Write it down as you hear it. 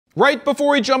Right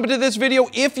before we jump into this video,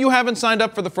 if you haven't signed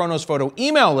up for the FroKnowsPhoto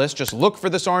email list, just look for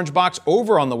this orange box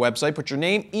over on the website, put your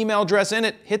name, email address in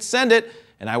it, hit send it,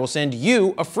 and I will send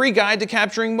you a free guide to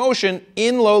capturing motion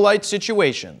in low light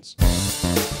situations.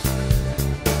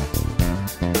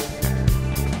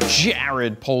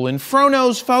 Jared Polin,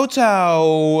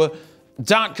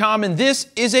 FroKnowsPhoto.com, and this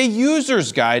is a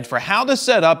user's guide for how to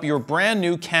set up your brand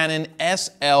new Canon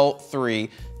SL3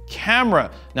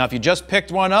 camera. Now, if you just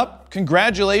picked one up,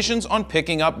 congratulations on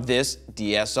picking up this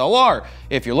DSLR.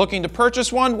 If you're looking to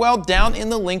purchase one, well, down in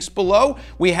the links below,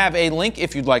 we have a link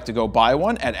if you'd like to go buy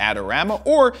one at Adorama,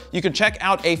 or you can check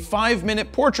out a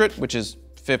 5-minute portrait, which is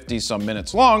 50 some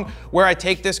minutes long, where I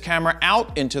take this camera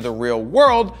out into the real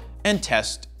world and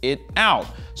test it out.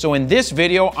 So in this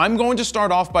video, I'm going to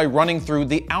start off by running through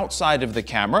the outside of the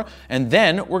camera, and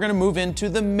then we're gonna move into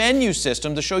the menu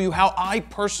system to show you how I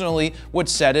personally would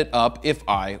set it up if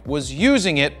I was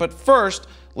using it. But first,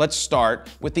 let's start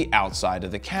with the outside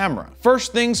of the camera.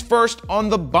 First things first, on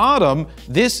the bottom,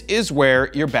 this is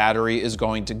where your battery is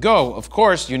going to go. Of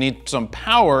course, you need some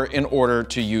power in order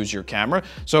to use your camera.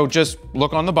 So just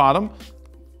look on the bottom,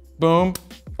 boom,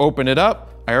 open it up.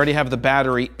 I already have the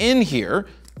battery in here.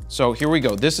 So here we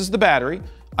go. This is the battery.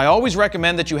 I always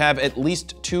recommend that you have at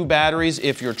least 2 batteries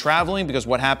if you're traveling, because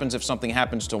what happens if something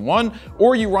happens to one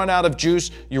or you run out of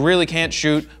juice, you really can't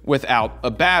shoot without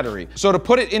a battery. So to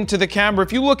put it into the camera,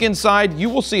 if you look inside, you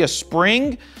will see a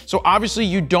spring. So obviously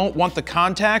you don't want the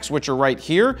contacts, which are right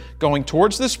here, going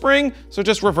towards the spring. So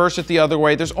just reverse it the other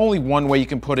way. There's only one way you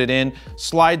can put it in.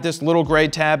 Slide this little gray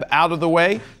tab out of the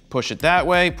way, push it that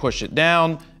way, push it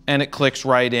down, and it clicks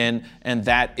right in, and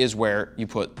that is where you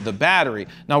put the battery.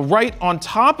 Now, right on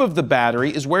top of the battery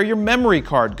is where your memory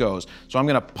card goes. So I'm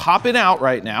gonna pop it out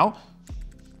right now.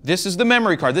 This is the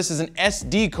memory card. This is an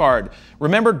SD card.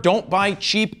 Remember, don't buy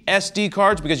cheap SD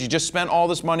cards because you just spent all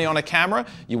this money on a camera.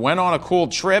 You went on a cool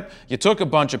trip, you took a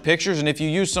bunch of pictures, and if you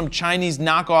use some Chinese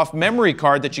knockoff memory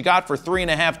card that you got for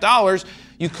 $3.50,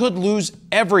 you could lose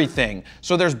everything.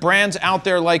 So there's brands out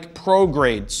there like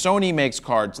ProGrade, Sony makes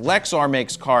cards, Lexar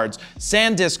makes cards,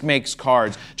 SanDisk makes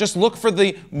cards. Just look for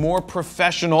the more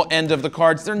professional end of the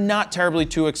cards. They're not terribly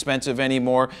too expensive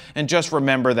anymore, and just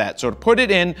remember that. So to put it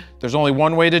in, there's only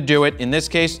one way to do it. In this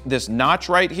case, this notch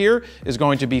right here is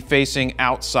going to be facing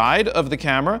outside of the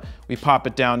camera. We pop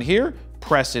it down here,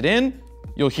 press it in.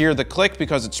 You'll hear the click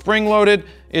because it's spring-loaded.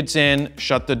 It's in,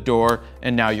 shut the door,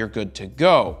 and now you're good to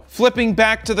go. Flipping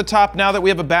back to the top, now that we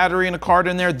have a battery and a card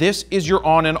in there, this is your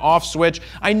on and off switch.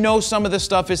 I know some of this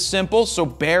stuff is simple, so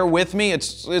bear with me.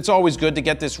 It's always good to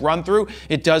get this run through.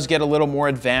 It does get a little more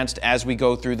advanced as we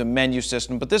go through the menu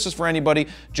system, but this is for anybody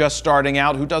just starting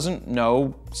out who doesn't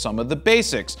know some of the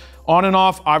basics. On and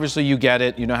off, obviously you get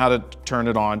it. You know how to turn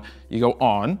it on. You go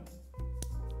on,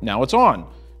 now it's on.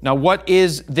 Now, what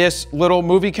is this little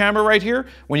movie camera right here?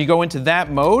 When you go into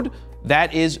that mode,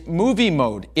 that is movie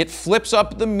mode. It flips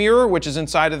up the mirror, which is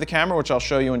inside of the camera, which I'll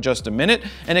show you in just a minute,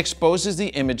 and exposes the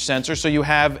image sensor so you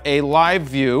have a live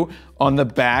view on the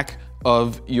back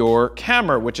of your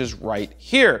camera, which is right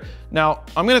here. Now,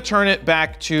 I'm gonna turn it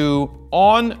back to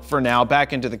on for now,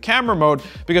 back into the camera mode,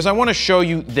 because I wanna show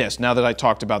you this now that I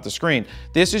talked about the screen.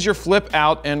 This is your flip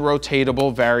out and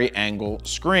rotatable vari-angle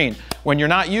screen. When you're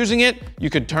not using it, you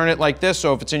could turn it like this,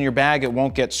 so if it's in your bag, it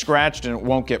won't get scratched and it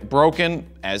won't get broken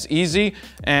as easy.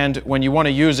 And when you wanna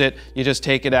use it, you just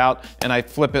take it out and I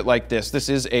flip it like this. This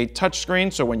is a touch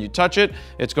screen, so when you touch it,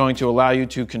 it's going to allow you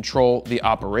to control the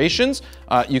operations.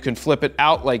 You can flip it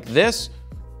out like this,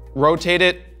 rotate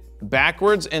it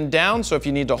backwards and down, so if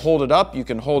you need to hold it up, you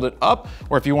can hold it up,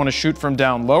 or if you want to shoot from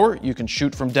down lower, you can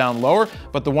shoot from down lower.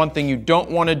 But the one thing you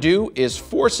don't want to do is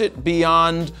force it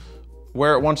beyond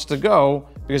where it wants to go,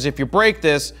 because if you break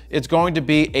this, it's going to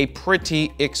be a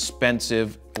pretty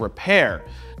expensive repair.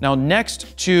 Now,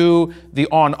 next to the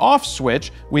on-off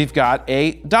switch, we've got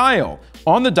a dial.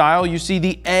 On the dial, you see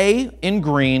the A in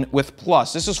green with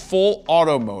plus. This is full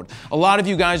auto mode. A lot of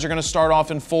you guys are gonna start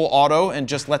off in full auto and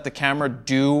just let the camera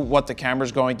do what the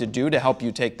camera's going to do to help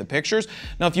you take the pictures.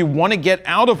 Now, if you wanna get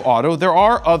out of auto, there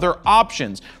are other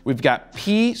options. We've got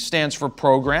P, stands for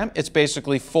program. It's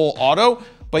basically full auto,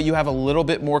 but you have a little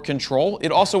bit more control. It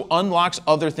also unlocks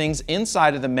other things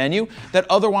inside of the menu that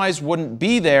otherwise wouldn't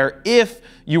be there if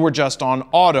you were just on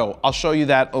auto. I'll show you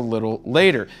that a little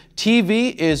later.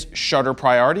 TV is shutter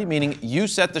priority, meaning you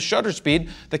set the shutter speed.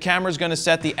 The camera's gonna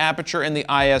set the aperture and the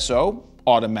ISO.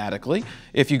 automatically.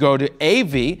 If you go to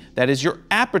AV, that is your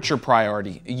aperture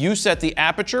priority. You set the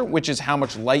aperture, which is how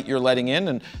much light you're letting in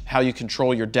and how you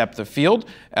control your depth of field,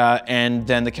 and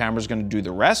then the camera's gonna do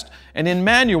the rest. And in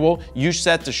manual, you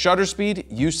set the shutter speed,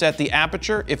 you set the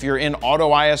aperture. If you're in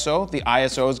auto ISO, the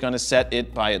ISO is gonna set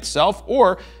it by itself,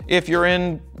 or if you're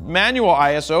in manual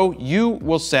ISO, you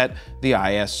will set the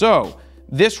ISO.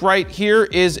 This right here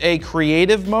is a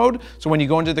creative mode. So when you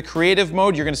go into the creative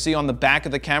mode, you're gonna see on the back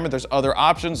of the camera, there's other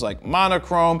options like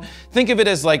monochrome. Think of it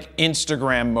as like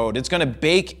Instagram mode. It's gonna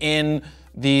bake in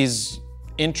these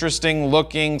interesting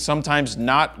looking, sometimes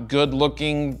not good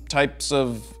looking types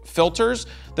of filters.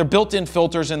 They're built-in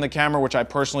filters in the camera, which I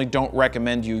personally don't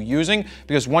recommend you using,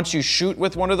 because once you shoot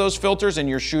with one of those filters and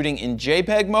you're shooting in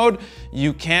JPEG mode,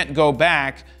 you can't go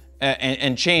back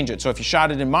and change it. So if you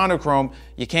shot it in monochrome,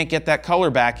 you can't get that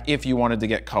color back if you wanted to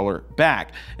get color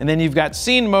back. And then you've got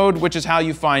scene mode, which is how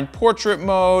you find portrait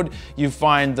mode, you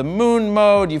find the moon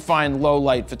mode, you find low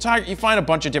light photography, you find a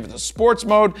bunch of different, sports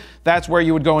mode, that's where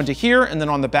you would go into here, and then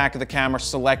on the back of the camera,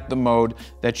 select the mode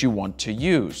that you want to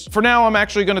use. For now, I'm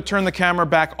actually gonna turn the camera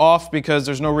back off because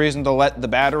there's no reason to let the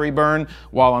battery burn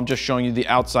while I'm just showing you the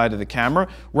outside of the camera.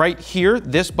 Right here,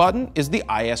 this button is the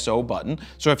ISO button.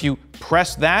 So if you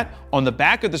press that, on the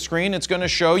back of the screen, it's gonna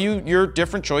show you your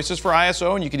different choices for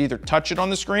ISO, and you could either touch it on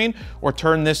the screen or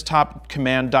turn this top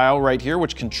command dial right here,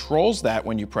 which controls that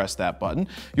when you press that button.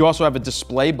 You also have a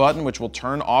display button, which will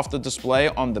turn off the display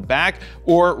on the back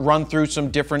or run through some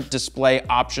different display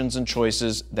options and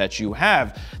choices that you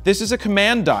have. This is a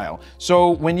command dial.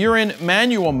 So when you're in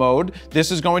manual mode,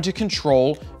 this is going to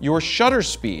control your shutter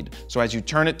speed. So as you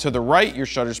turn it to the right, your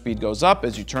shutter speed goes up.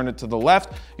 As you turn it to the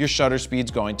left, your shutter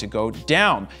speed's going to go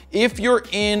down. If you're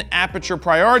in aperture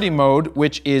priority mode,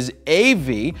 which is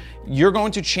AV, you're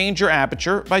going to change your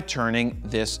aperture by turning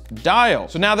this dial.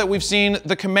 So now that we've seen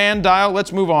the command dial,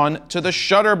 let's move on to the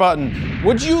shutter button.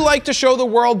 Would you like to show the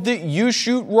world that you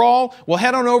shoot RAW? Well,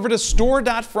 head on over to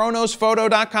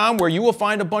store.FroKnowsPhoto.com, where you will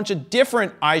find a bunch of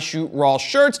different I Shoot RAW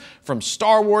shirts, from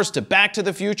Star Wars to Back to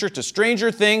the Future to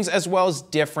Stranger Things, as well as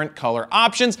different color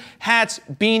options, hats,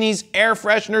 beanies, air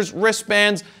fresheners,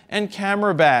 wristbands, and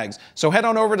camera bags. So head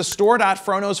on over to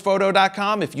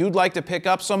store.FroKnowsPhoto.com if you'd like to pick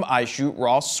up some I Shoot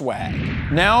RAW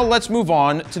swag. Now let's move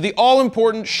on to the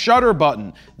all-important shutter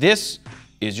button. This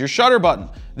is your shutter button.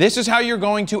 This is how you're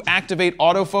going to activate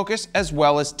autofocus as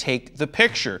well as take the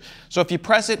picture. So if you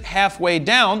press it halfway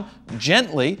down,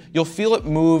 gently, you'll feel it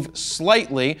move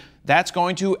slightly. That's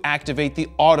going to activate the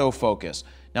autofocus.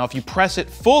 Now, if you press it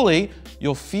fully,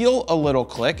 you'll feel a little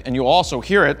click, and you'll also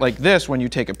hear it like this when you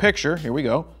take a picture. Here we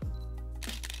go.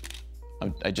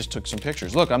 I just took some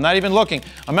pictures. Look, I'm not even looking.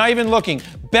 I'm not even looking.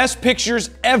 Best pictures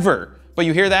ever. But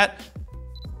you hear that?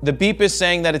 The beep is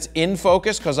saying that it's in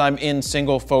focus because I'm in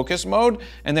single focus mode.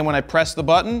 And then when I press the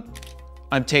button,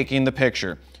 I'm taking the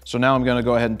picture. So now I'm gonna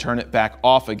go ahead and turn it back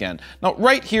off again. Now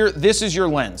right here, this is your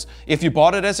lens. If you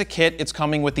bought it as a kit, it's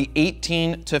coming with the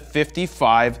 18 to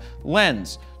 55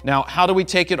 lens. Now, how do we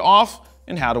take it off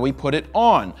and how do we put it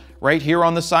on? Right here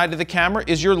on the side of the camera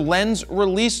is your lens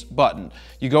release button.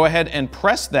 You go ahead and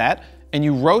press that, and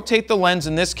you rotate the lens,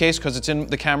 in this case, because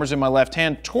the camera's in my left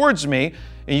hand, towards me,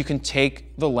 and you can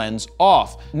take the lens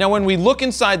off. Now, when we look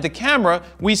inside the camera,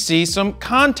 we see some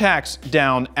contacts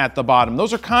down at the bottom.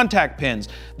 Those are contact pins.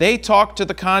 They talk to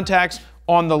the contacts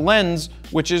on the lens,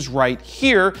 which is right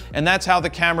here, and that's how the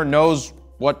camera knows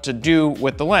what to do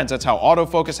with the lens. That's how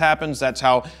autofocus happens. That's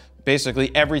how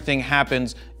basically everything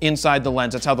happens inside the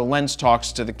lens. That's how the lens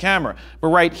talks to the camera. But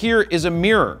right here is a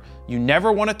mirror. You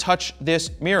never want to touch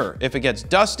this mirror. If it gets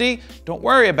dusty, don't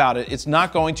worry about it. It's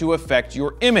not going to affect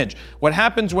your image. What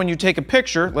happens when you take a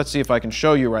picture, let's see if I can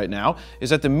show you right now,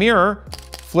 is that the mirror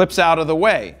flips out of the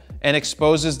way and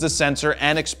exposes the sensor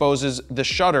and exposes the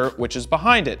shutter, which is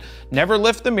behind it. Never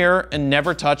lift the mirror and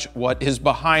never touch what is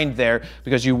behind there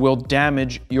because you will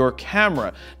damage your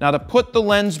camera. Now, to put the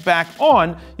lens back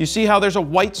on, you see how there's a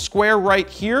white square right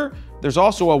here? There's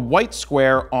also a white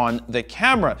square on the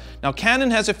camera. Now, Canon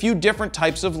has a few different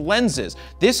types of lenses.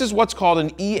 This is what's called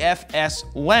an EFS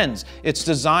lens. It's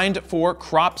designed for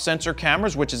crop sensor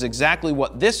cameras, which is exactly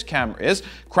what this camera is.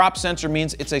 Crop sensor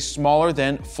means it's a smaller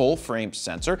than full frame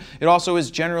sensor. It also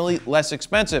is generally less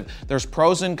expensive. There's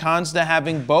pros and cons to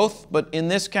having both, but in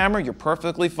this camera, you're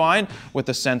perfectly fine with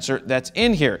the sensor that's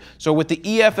in here. So with the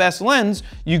EFS lens,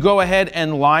 you go ahead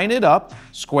and line it up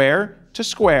square to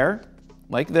square,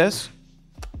 like this,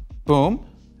 boom,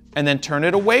 and then turn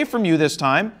it away from you this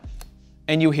time,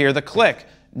 and you hear the click.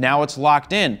 Now it's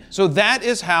locked in. So that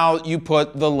is how you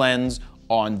put the lens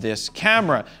on this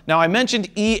camera. Now, I mentioned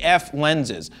EF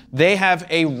lenses. They have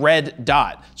a red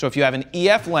dot. So if you have an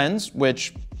EF lens,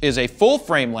 which is a full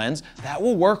frame lens, that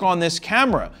will work on this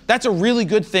camera. That's a really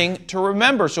good thing to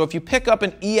remember. So if you pick up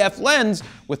an EF lens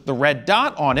with the red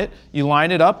dot on it, you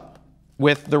line it up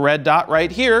with the red dot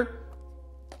right here,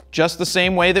 just the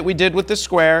same way that we did with the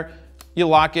square. You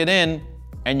lock it in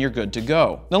and you're good to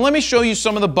go. Now let me show you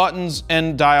some of the buttons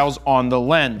and dials on the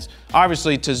lens.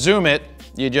 Obviously, to zoom it,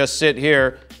 you just sit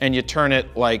here and you turn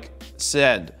it like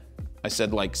said. I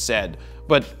said like said.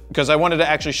 But because I wanted to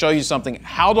actually show you something,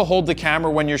 how to hold the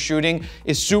camera when you're shooting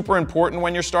is super important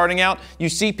when you're starting out. You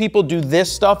see people do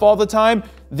this stuff all the time.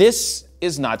 This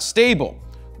is not stable.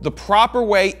 The proper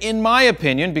way, in my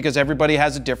opinion, because everybody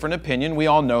has a different opinion, we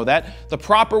all know that, the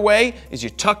proper way is you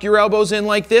tuck your elbows in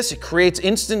like this. It creates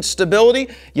instant stability.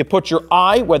 You put your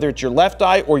eye, whether it's your left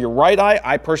eye or your right eye,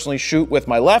 I personally shoot with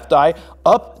my left eye,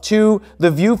 up to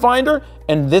the viewfinder,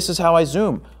 and this is how I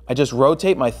zoom. I just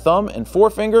rotate my thumb and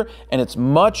forefinger, and it's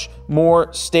much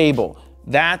more stable.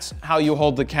 That's how you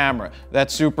hold the camera.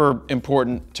 That's super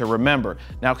important to remember.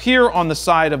 Now here on the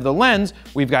side of the lens,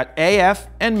 we've got AF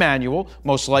and manual.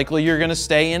 Most likely you're gonna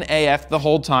stay in AF the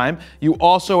whole time. You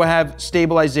also have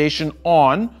stabilization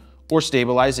on or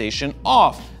stabilization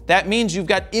off. That means you've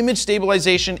got image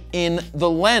stabilization in the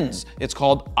lens. It's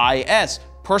called IS.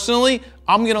 Personally,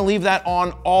 I'm gonna leave that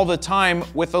on all the time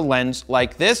with a lens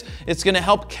like this. It's gonna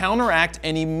help counteract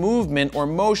any movement or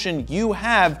motion you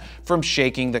have from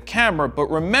shaking the camera. But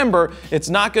remember, it's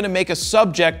not gonna make a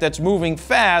subject that's moving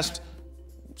fast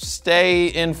stay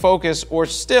in focus or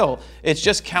still. It's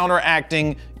just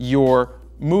counteracting your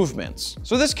movements.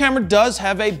 So this camera does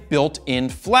have a built-in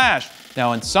flash.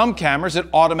 Now in some cameras, it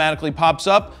automatically pops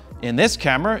up. In this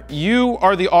camera, you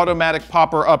are the automatic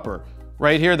popper-upper.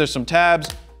 Right here, there's some tabs.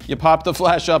 You pop the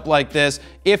flash up like this.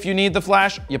 If you need the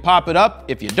flash, you pop it up.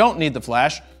 If you don't need the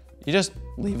flash, you just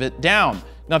leave it down.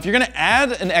 Now, if you're gonna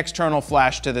add an external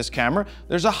flash to this camera,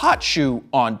 there's a hot shoe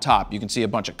on top. You can see a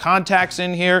bunch of contacts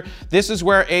in here. This is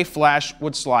where a flash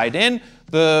would slide in.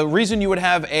 The reason you would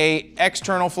have a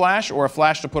external flash or a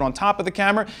flash to put on top of the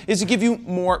camera is to give you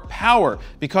more power,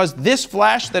 because this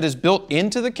flash that is built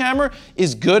into the camera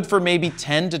is good for maybe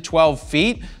 10 to 12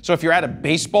 feet. So if you're at a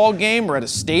baseball game or at a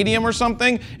stadium or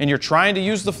something and you're trying to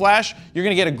use the flash, you're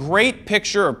gonna get a great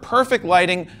picture of perfect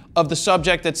lighting of the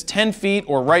subject that's 10 feet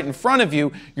or right in front of you.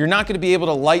 You're not gonna be able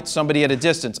to light somebody at a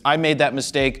distance. I made that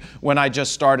mistake when I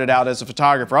just started out as a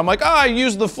photographer. I'm like, I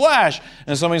used the flash.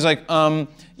 And somebody's like,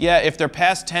 yeah, if they're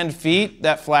past 10 feet,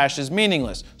 that flash is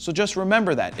meaningless. So just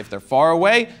remember that. If they're far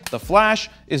away, the flash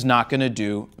is not gonna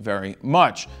do very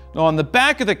much. Now on the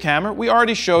back of the camera, we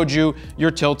already showed you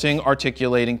your tilting,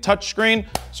 articulating touchscreen.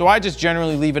 So I just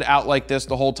generally leave it out like this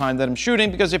the whole time that I'm shooting,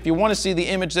 because if you wanna see the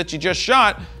image that you just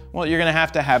shot, well, you're gonna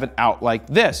have to have it out like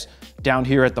this. Down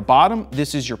here at the bottom,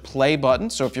 this is your play button.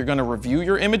 So if you're gonna review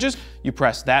your images, you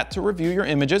press that to review your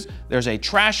images. There's a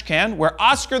trash can where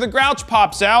Oscar the Grouch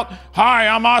pops out. Hi,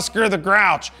 I'm Oscar the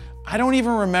Grouch. I don't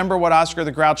even remember what Oscar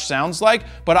the Grouch sounds like,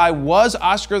 but I was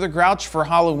Oscar the Grouch for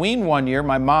Halloween one year.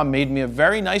 My mom made me a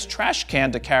very nice trash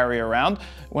can to carry around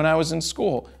when I was in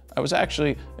school. It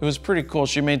was pretty cool.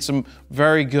 She made some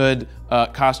very good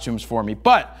costumes for me.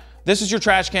 But this is your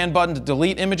trash can button to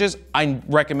delete images. I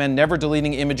recommend never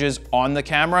deleting images on the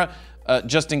camera,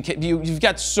 just in case. You've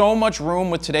got so much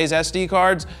room with today's SD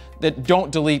cards that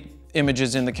don't delete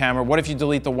images in the camera. What if you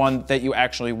delete the one that you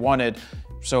actually wanted?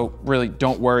 So really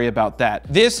don't worry about that.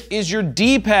 This is your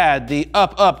D-pad, the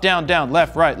up, up, down, down,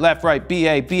 left, right,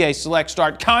 BA, BA, select,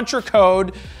 start, contra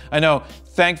code. I know,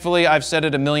 thankfully I've said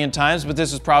it a million times, but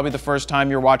this is probably the first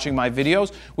time you're watching my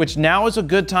videos, which now is a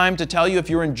good time to tell you, if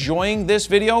you're enjoying this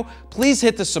video, please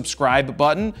hit the subscribe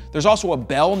button. There's also a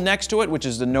bell next to it, which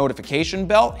is the notification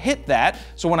bell. Hit that,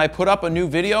 so when I put up a new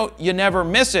video, you never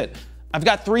miss it. I've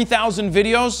got 3,000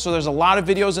 videos, so there's a lot of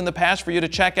videos in the past for you to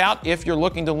check out if you're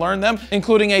looking to learn them,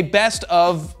 including a best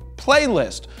of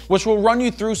playlist, which will run you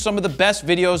through some of the best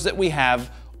videos that we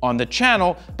have on the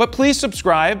channel. But please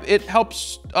subscribe. It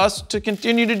helps us to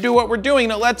continue to do what we're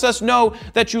doing, and it lets us know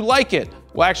that you like it.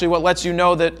 Well, actually, what lets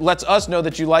us know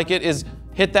that you like it is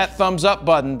hit that thumbs up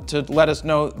button to let us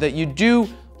know that you do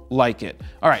like it.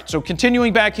 All right, so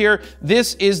continuing back here,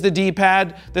 this is the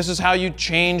D-pad. This is how you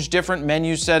change different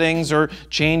menu settings or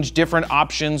change different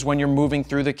options when you're moving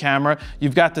through the camera.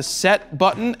 You've got the set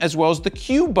button as well as the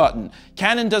Q button.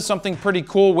 Canon does something pretty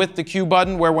cool with the Q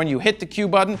button, where when you hit the Q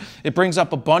button, it brings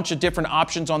up a bunch of different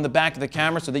options on the back of the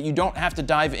camera so that you don't have to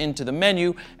dive into the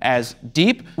menu as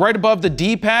deep. Right above the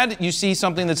D-pad, you see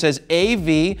something that says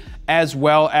AV as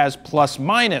well as plus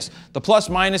minus. The plus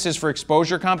minus is for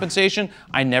exposure compensation.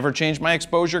 I never change my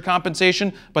exposure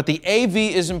compensation, but the AV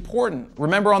is important.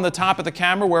 Remember on the top of the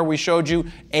camera where we showed you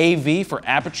AV for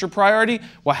aperture priority?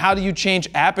 Well, how do you change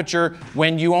aperture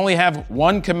when you only have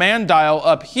one command dial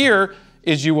up here?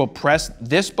 Is you will press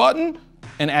this button,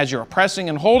 and as you're pressing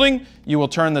and holding, you will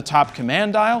turn the top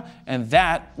command dial, and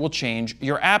that will change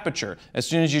your aperture. As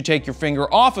soon as you take your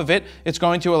finger off of it, it's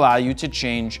going to allow you to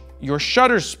change your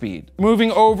shutter speed.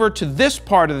 Moving over to this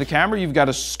part of the camera, you've got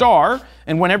a star,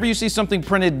 and whenever you see something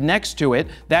printed next to it,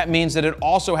 that means that it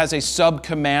also has a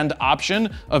sub-command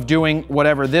option of doing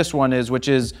whatever this one is, which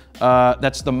is,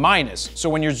 that's the minus. So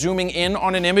when you're zooming in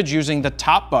on an image using the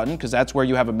top button, because that's where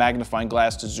you have a magnifying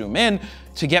glass to zoom in,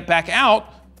 to get back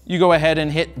out, you go ahead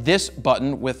and hit this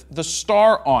button with the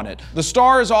star on it. The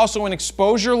star is also an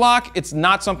exposure lock. It's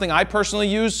not something I personally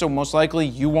use, so most likely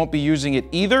you won't be using it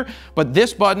either. But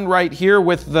this button right here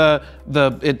with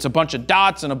it's a bunch of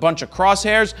dots and a bunch of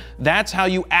crosshairs, that's how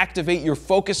you activate your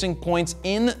focusing points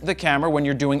in the camera when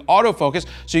you're doing autofocus.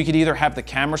 So you could either have the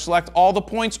camera select all the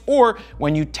points, or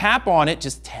when you tap on it,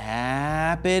 just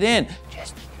tap it in.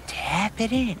 Just tap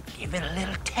it in, give it a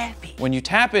little tappy. When you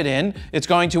tap it in, it's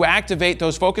going to activate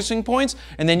those focusing points,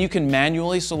 and then you can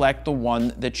manually select the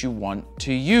one that you want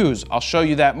to use. I'll show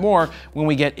you that more when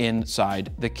we get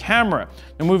inside the camera.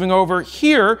 Now moving over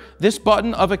here, this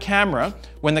button of a camera,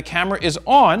 when the camera is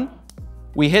on,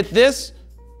 we hit this,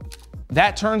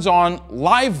 that turns on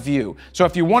live view. So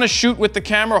if you want to shoot with the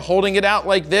camera holding it out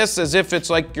like this, as if it's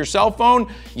like your cell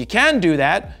phone, you can do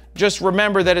that. Just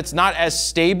remember that it's not as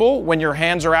stable when your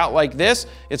hands are out like this.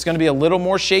 It's going to be a little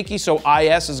more shaky, so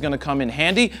IS is going to come in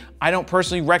handy. I don't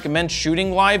personally recommend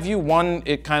shooting live view. One,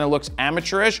 it kind of looks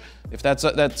amateurish. If that's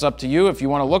up to you if you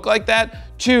want to look like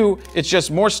that. Two, it's just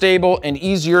more stable and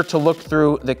easier to look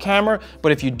through the camera.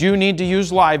 But if you do need to use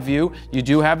live view, you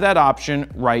do have that option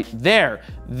right there.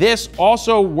 This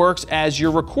also works as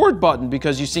your record button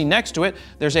because you see next to it,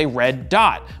 there's a red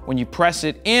dot. When you press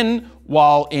it in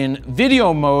while in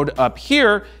video mode up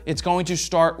here, it's going to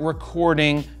start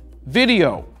recording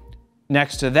video.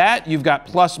 Next to that, you've got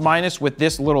plus minus with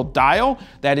this little dial.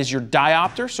 That is your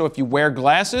diopter. So if you wear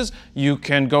glasses, you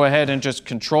can go ahead and just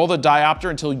control the diopter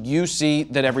until you see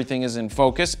that everything is in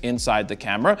focus inside the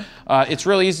camera. It's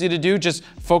really easy to do. Just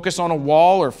focus on a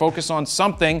wall or focus on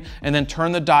something and then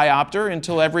turn the diopter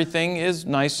until everything is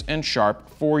nice and sharp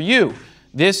for you.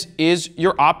 This is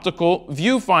your optical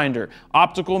viewfinder.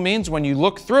 Optical means when you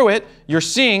look through it, you're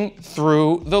seeing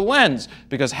through the lens.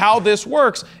 Because how this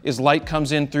works is light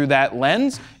comes in through that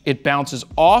lens, it bounces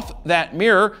off that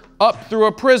mirror, up through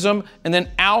a prism, and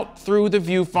then out through the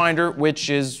viewfinder, which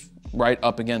is right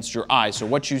up against your eye. So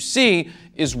what you see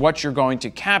is what you're going to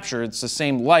capture. It's the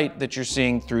same light that you're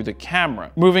seeing through the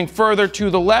camera. Moving further to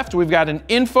the left, we've got an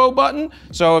info button.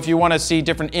 So if you want to see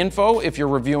different info, if you're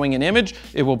reviewing an image,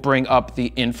 it will bring up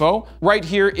the info. Right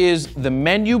here is the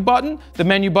menu button. The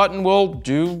menu button will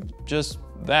do just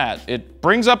that. It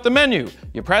brings up the menu.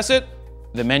 You press it,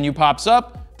 the menu pops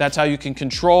up. That's how you can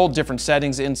control different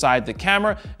settings inside the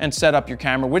camera and set up your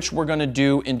camera, which we're gonna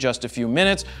do in just a few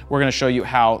minutes. We're gonna show you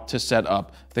how to set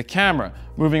up the camera.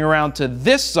 Moving around to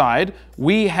this side,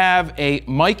 we have a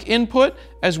mic input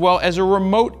as well as a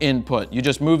remote input. You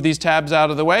just move these tabs out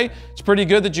of the way. It's pretty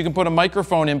good that you can put a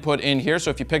microphone input in here.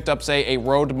 So if you picked up, say, a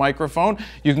Rode microphone,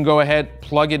 you can go ahead,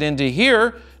 plug it into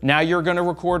here. Now you're gonna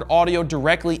record audio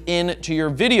directly into your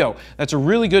video. That's a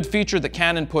really good feature that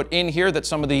Canon put in here that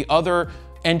some of the other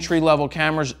entry-level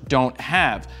cameras don't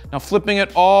have. Now flipping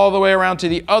it all the way around to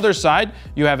the other side,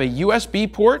 you have a USB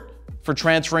port for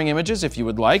transferring images if you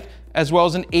would like, as well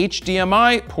as an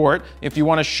HDMI port if you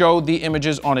want to show the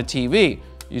images on a TV.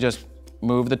 You just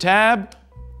move the tab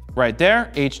right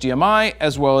there, HDMI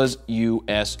as well as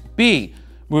USB.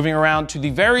 Moving around to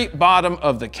the very bottom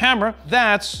of the camera,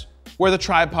 that's where the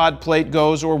tripod plate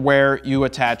goes or where you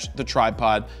attach the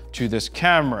tripod to this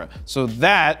camera. So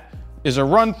that is a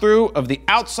run through of the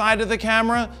outside of the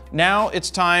camera. Now it's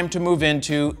time to move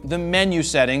into the menu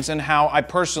settings and how I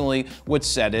personally would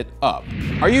set it up.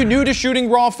 Are you new to shooting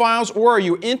RAW files or are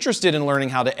you interested in learning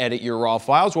how to edit your RAW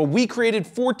files? Well, we created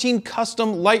 14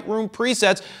 custom Lightroom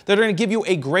presets that are gonna give you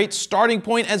a great starting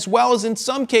point as well as in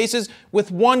some cases with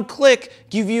one click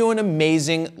give you an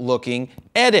amazing looking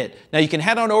edit. Now you can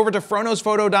head on over to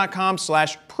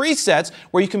FroKnowsPhoto.com/presets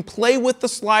where you can play with the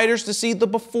sliders to see the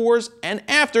befores and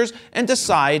afters and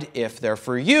decide if they're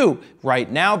for you.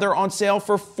 Right now they're on sale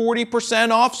for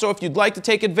 40% off, so if you'd like to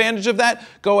take advantage of that,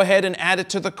 go ahead and add it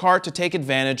to the cart to take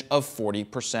advantage of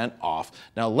 40% off.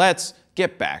 Now let's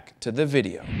get back to the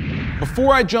video.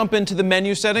 Before I jump into the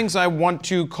menu settings, I want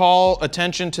to call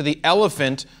attention to the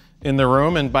elephant in the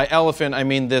room, and by elephant, I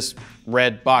mean this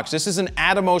red box. This is an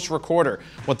Atomos recorder.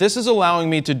 What this is allowing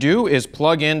me to do is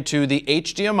plug into the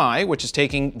HDMI, which is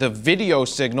taking the video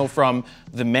signal from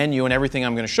the menu and everything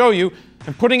I'm going to show you,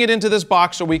 and putting it into this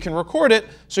box so we can record it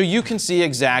so you can see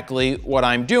exactly what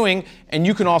I'm doing, and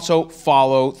you can also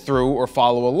follow through or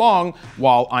follow along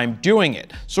while I'm doing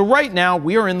it. So right now,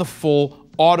 we are in the full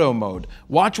auto mode.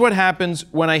 Watch what happens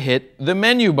when I hit the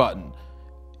menu button.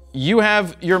 You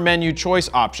have your menu choice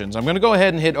options. I'm gonna go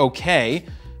ahead and hit OK,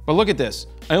 but look at this.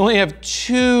 I only have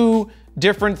 2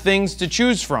 different things to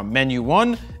choose from, menu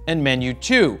 1 and menu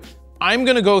 2. I'm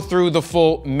gonna go through the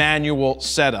full manual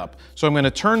setup. So I'm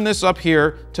gonna turn this up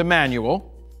here to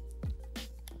manual,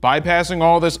 bypassing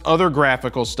all this other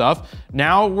graphical stuff.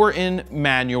 Now we're in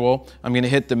manual. I'm gonna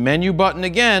hit the menu button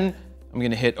again. I'm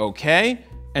gonna hit OK.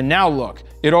 And now look,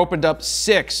 it opened up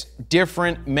 6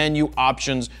 different menu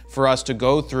options for us to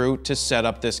go through to set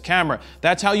up this camera.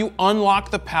 That's how you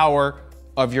unlock the power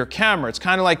of your camera. It's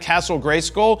kind of like Castle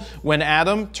Grayskull when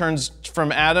Adam turns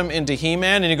from Adam into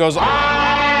He-Man and he goes,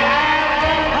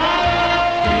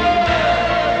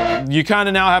 you kind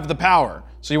of now have the power.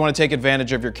 So you want to take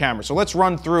advantage of your camera. So let's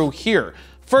run through here.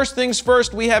 First things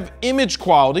first, we have image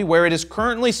quality where it is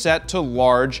currently set to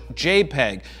large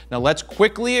JPEG. Now let's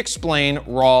quickly explain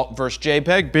RAW versus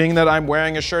JPEG. Being that I'm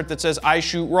wearing a shirt that says I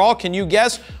shoot RAW, can you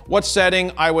guess what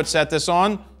setting I would set this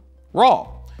on? RAW,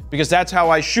 because that's how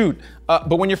I shoot.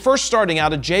 But when you're first starting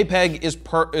out, a JPEG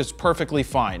is perfectly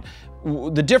fine.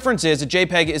 The difference is a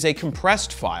JPEG is a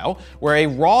compressed file, where a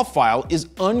RAW file is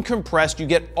uncompressed. You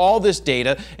get all this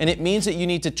data, and it means that you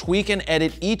need to tweak and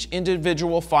edit each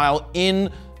individual file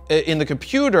in the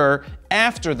computer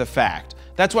after the fact.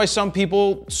 That's why some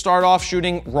people start off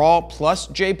shooting RAW plus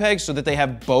JPEG so that they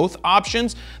have both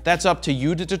options. That's up to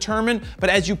you to determine. But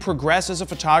as you progress as a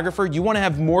photographer, you want to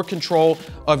have more control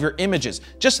of your images.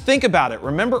 Just think about it.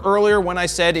 Remember earlier when I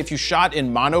said if you shot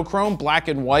in monochrome, black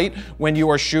and white, when you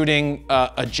are shooting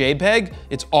a JPEG,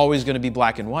 it's always going to be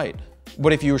black and white.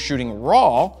 But if you are shooting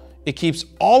RAW, it keeps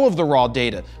all of the raw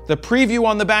data. The preview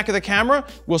on the back of the camera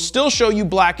will still show you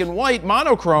black and white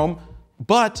monochrome,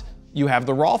 but you have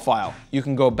the RAW file. You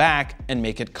can go back and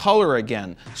make it color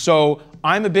again. So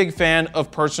I'm a big fan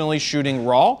of personally shooting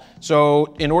RAW.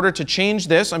 So in order to change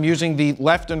this, I'm using the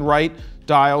left and right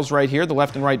dials right here, the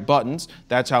left and right buttons.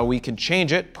 That's how we can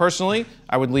change it. Personally,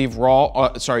 I would leave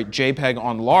JPEG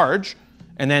on large.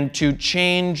 And then to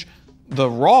change the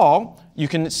RAW, you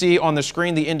can see on the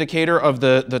screen the indicator of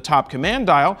the top command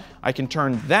dial. I can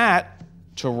turn that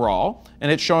to RAW, and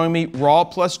it's showing me RAW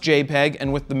plus JPEG,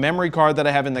 and with the memory card that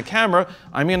I have in the camera,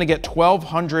 I'm gonna get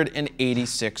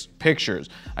 1,286 pictures.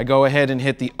 I go ahead and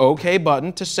hit the OK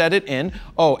button to set it in.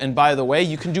 Oh, and by the way,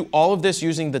 you can do all of this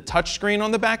using the touch screen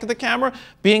on the back of the camera.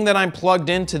 Being that I'm plugged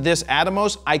into this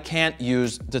Atomos, I can't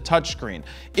use the touch screen.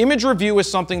 Image review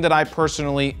is something that I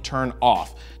personally turn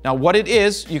off. Now what it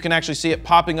is, you can actually see it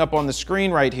popping up on the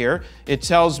screen right here. It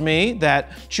tells me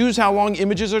that choose how long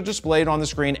images are displayed on the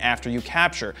screen after you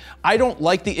capture. I don't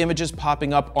like the images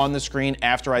popping up on the screen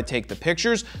after I take the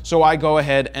pictures, so I go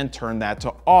ahead and turn that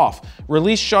to off.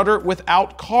 Release shutter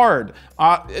without card.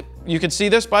 You can see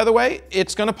this, by the way.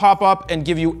 It's gonna pop up and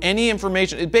give you any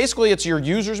information. Basically, it's your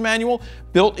user's manual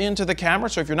built into the camera,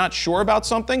 so if you're not sure about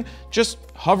something, just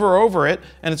hover over it,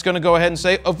 and it's gonna go ahead and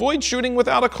say, avoid shooting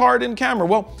without a card in camera.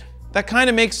 Well, that kind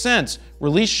of makes sense.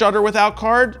 Release shutter without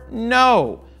card?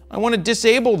 No. I want to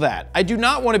disable that. I do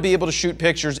not want to be able to shoot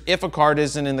pictures if a card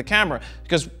isn't in the camera,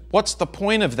 because what's the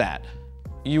point of that?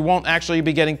 You won't actually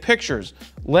be getting pictures.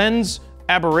 Lens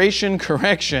aberration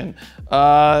correction.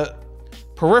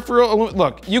 Peripheral,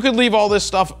 look, you could leave all this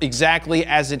stuff exactly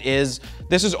as it is.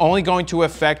 This is only going to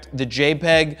affect the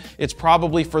JPEG. It's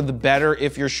probably for the better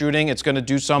if you're shooting. It's gonna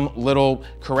do some little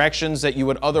corrections that you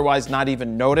would otherwise not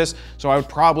even notice. So I would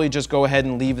probably just go ahead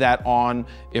and leave that on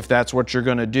if that's what you're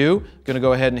gonna do. Gonna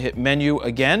go ahead and hit menu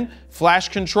again. Flash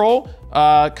control,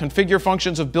 configure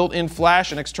functions of built-in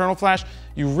flash and external flash.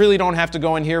 You really don't have to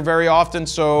go in here very often,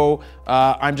 so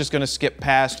I'm just gonna skip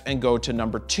past and go to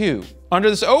number 2. Under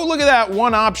this, oh, look at that,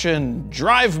 one option,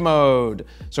 drive mode.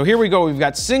 So here we go, we've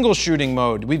got single shooting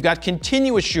mode. We've got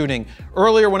continuous shooting.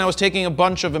 Earlier when I was taking a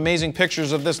bunch of amazing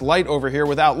pictures of this light over here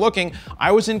without looking,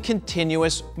 I was in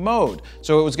continuous mode.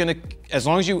 So it was gonna, as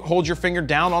long as you hold your finger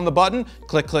down on the button,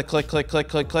 click, click, click, click, click,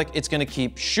 click, click, it's gonna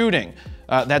keep shooting.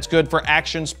 That's good for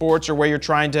action sports or where you're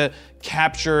trying to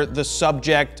capture the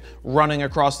subject running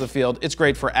across the field. It's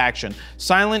great for action.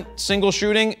 Silent single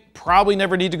shooting, probably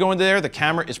never need to go into there. The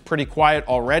camera is pretty quiet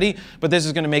already, but this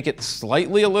is going to make it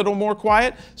slightly a little more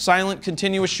quiet. Silent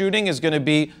continuous shooting is going to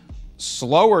be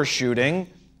slower shooting,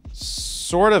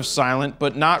 sort of silent,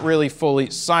 but not really fully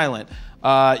silent.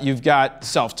 You've got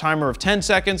self-timer of 10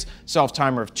 seconds,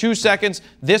 self-timer of 2 seconds.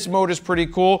 This mode is pretty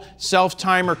cool.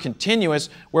 Self-timer continuous,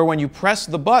 where when you press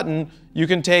the button, you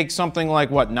can take something like,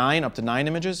 what, 9, up to 9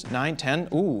 images? 9, 10?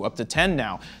 Ooh, up to 10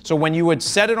 now. So when you would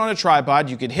set it on a tripod,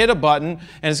 you could hit a button,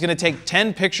 and it's gonna take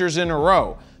 10 pictures in a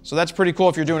row. So that's pretty cool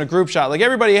if you're doing a group shot. Like,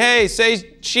 everybody, hey, say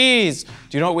cheese.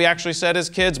 Do you know what we actually said as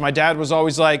kids? My dad was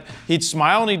always like, he'd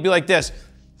smile and he'd be like this,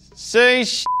 say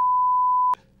sh.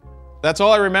 That's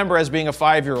all I remember as being a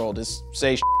 5-year-old is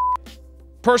say sh.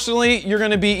 Personally, you're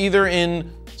gonna be either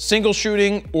in single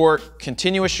shooting or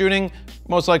continuous shooting,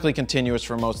 most likely continuous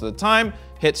for most of the time.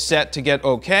 Hit set to get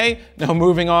okay. Now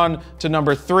moving on to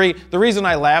number 3. The reason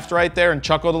I laughed right there and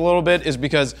chuckled a little bit is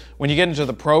because when you get into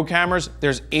the pro cameras,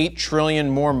 there's 8 trillion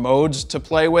more modes to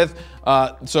play with.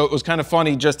 So it was kind of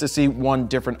funny just to see one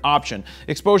different option.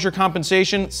 Exposure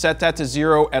compensation, set that to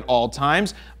 0 at all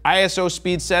times. ISO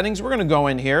speed settings, we're gonna go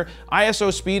in here.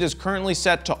 ISO speed is currently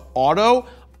set to auto.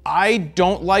 I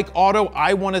don't like auto.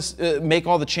 I want to make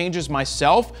all the changes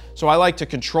myself, so I like to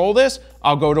control this.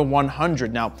 I'll go to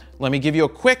 100. Now, let me give you a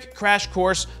quick crash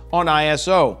course on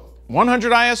ISO.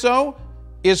 100 ISO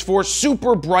is for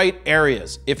super bright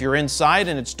areas. If you're inside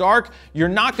and it's dark, you're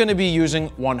not going to be using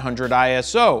 100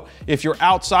 ISO. If you're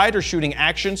outside or shooting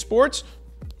action sports,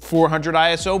 400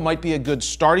 ISO might be a good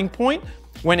starting point.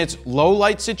 When it's low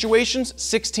light situations,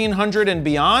 1600 and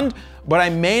beyond, but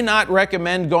I may not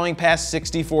recommend going past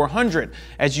 6400.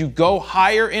 As you go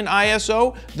higher in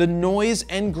ISO, the noise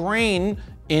and grain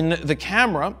in the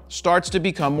camera starts to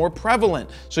become more prevalent.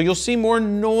 So you'll see more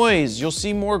noise, you'll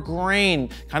see more grain,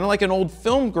 kind of like an old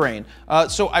film grain.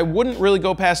 So I wouldn't really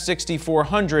go past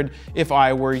 6400 if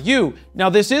I were you. Now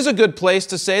this is a good place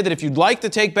to say that if you'd like to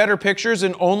take better pictures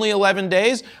in only 11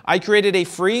 days, I created a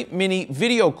free mini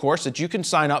video course that you can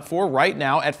sign up for right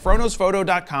now at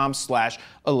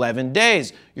FroKnowsPhoto.com/11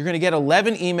 days. You're gonna get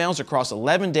 11 emails across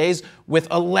 11 days with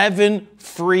 11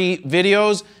 free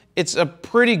videos. It's a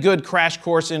pretty good crash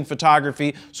course in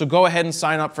photography, so go ahead and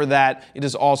sign up for that. It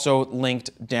is also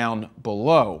linked down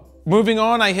below. Moving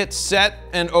on, I hit set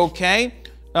and okay.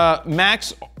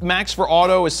 Max for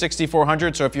auto is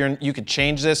 6400, so if you could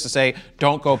change this to say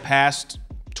don't go past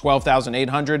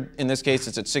 12,800. In this case,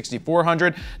 it's at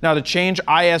 6,400. Now to change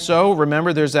ISO,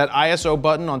 remember there's that ISO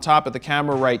button on top of the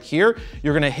camera right here.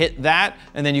 You're gonna hit that,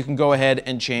 and then you can go ahead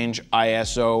and change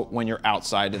ISO when you're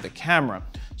outside of the camera.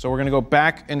 So we're gonna go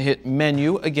back and hit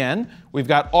menu again. We've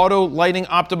got auto lighting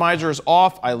optimizer is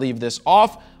off. I leave this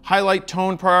off. Highlight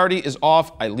tone priority is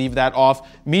off. I leave that off.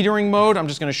 Metering mode, I'm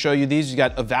just gonna show you these. You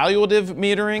got evaluative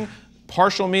metering,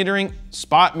 partial metering,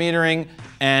 spot metering,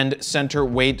 and center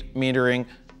weight metering.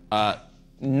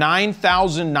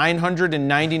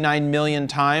 9,999 million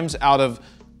times out of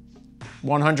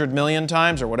 100 million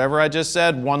times, or whatever I just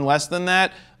said, one less than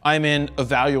that, I'm in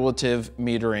evaluative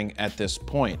metering at this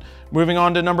point. Moving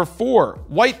on to number 4,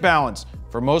 white balance.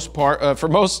 For most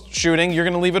shooting, you're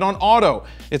gonna leave it on auto.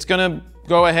 It's gonna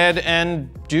go ahead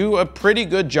and do a pretty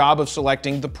good job of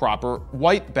selecting the proper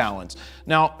white balance.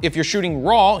 Now, if you're shooting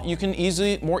RAW, you can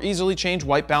more easily change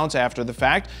white balance after the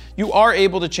fact. You are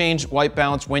able to change white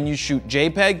balance when you shoot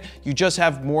JPEG. You just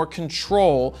have more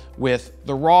control with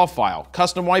the RAW file.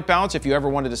 Custom white balance, if you ever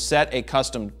wanted to set a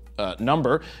custom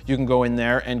number, you can go in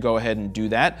there and go ahead and do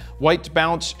that. White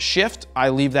balance shift, I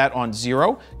leave that on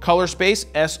 0. Color space,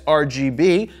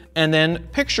 sRGB, and then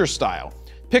picture style.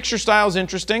 Picture style is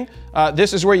interesting.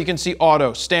 This is where you can see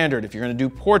auto, standard, if you're gonna do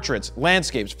portraits,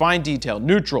 landscapes, fine detail,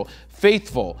 neutral,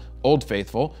 faithful, old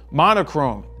faithful,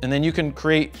 monochrome, and then you can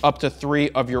create up to 3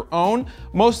 of your own.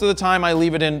 Most of the time I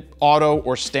leave it in auto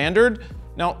or standard.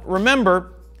 Now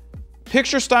remember,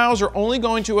 picture styles are only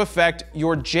going to affect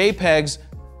your JPEGs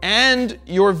and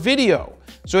your video.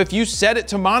 So if you set it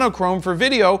to monochrome for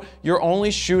video, you're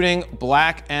only shooting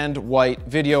black and white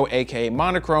video, aka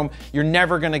monochrome. You're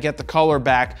never gonna get the color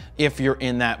back if you're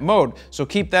in that mode. So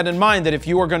keep that in mind, that if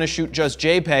you are gonna shoot just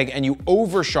JPEG and you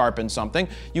over sharpen something,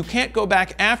 you can't go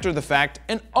back after the fact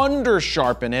and under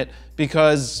sharpen it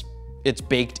because it's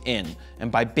baked in.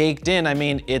 And by baked in, I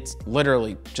mean it's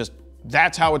literally just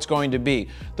that's how it's going to be.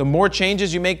 The more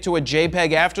changes you make to a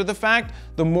JPEG after the fact,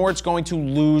 the more it's going to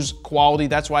lose quality.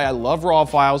 That's why I love RAW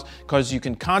files, because you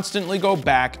can constantly go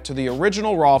back to the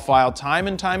original RAW file time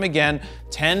and time again,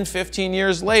 10, 15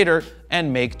 years later,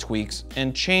 and make tweaks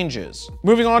and changes.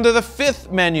 Moving on to the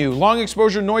fifth menu, long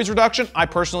exposure noise reduction. I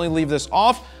personally leave this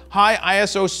off. High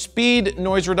ISO speed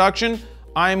noise reduction.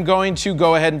 I'm going to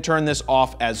go ahead and turn this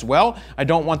off as well. I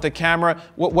don't want the camera,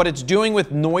 what it's doing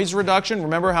with noise reduction,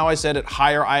 remember how I said at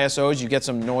higher ISOs you get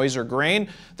some noise or grain?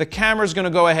 The camera's gonna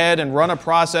go ahead and run a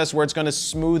process where it's gonna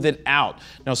smooth it out.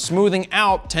 Now smoothing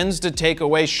out tends to take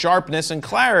away sharpness and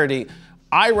clarity.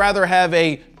 I rather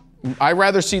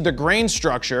see the grain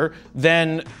structure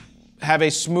than have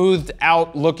a smoothed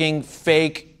out looking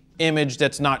fake image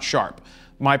that's not sharp.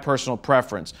 My personal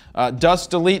preference.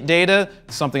 Dust delete data,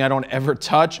 something I don't ever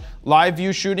touch. Live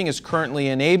view shooting is currently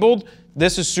enabled.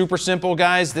 This is super simple,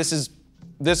 guys. This is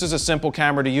a simple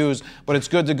camera to use, but it's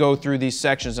good to go through these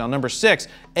sections. Now, number 6,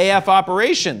 AF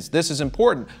operations. This is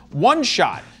important. One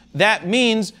shot. That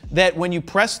means that when you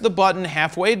press the button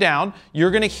halfway down,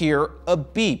 you're gonna hear a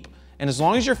beep. And as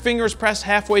long as your finger is pressed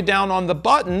halfway down on the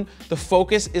button, the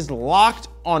focus is locked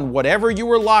on whatever you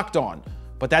were locked on.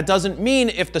 But that doesn't mean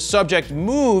if the subject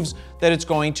moves that it's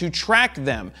going to track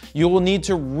them. You will need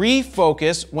to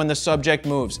refocus when the subject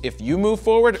moves. If you move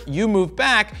forward, you move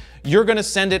back, you're gonna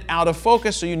send it out of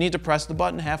focus, so you need to press the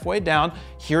button halfway down,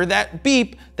 hear that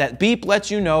beep. That beep lets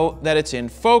you know that it's in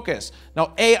focus.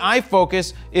 Now, AI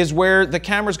focus is where the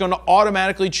camera's gonna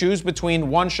automatically choose between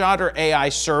one shot or AI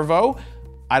servo.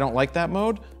 I don't like that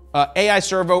mode. AI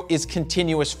servo is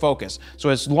continuous focus. So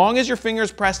as long as your finger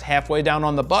is pressed halfway down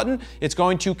on the button, it's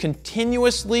going to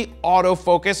continuously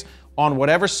autofocus on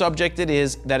whatever subject it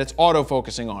is that it's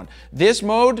autofocusing on. This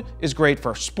mode is great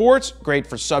for sports, great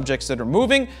for subjects that are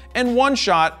moving, and one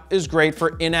shot is great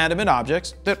for inanimate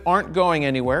objects that aren't going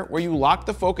anywhere, where you lock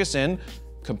the focus in,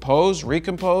 compose,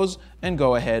 recompose, and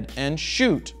go ahead and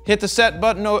shoot. Hit the set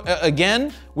button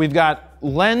again. We've got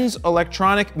lens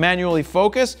electronic manually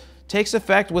focus. Takes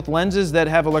effect with lenses that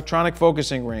have electronic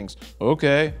focusing rings.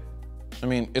 Okay. I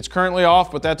mean, it's currently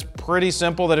off, but that's pretty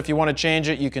simple that if you want to change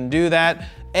it, you can do that.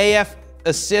 AF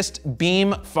assist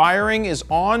beam firing is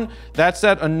on. That's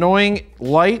that annoying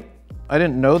light. I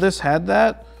didn't know this had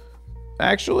that,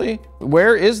 actually.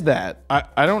 Where is that?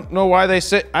 I don't know why they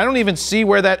say, I don't even see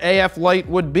where that AF light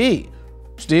would be.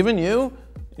 Steven, you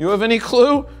have any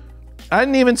clue? I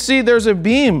didn't even see there's a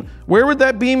beam. Where would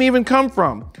that beam even come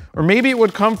from? Or maybe it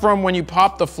would come from when you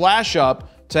pop the flash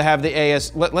up to have the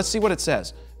AS. Let's see what it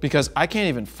says, because I can't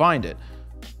even find it.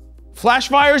 Flash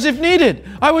fires if needed.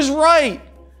 I was right.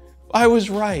 I was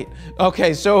right.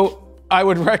 Okay, so I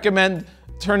would recommend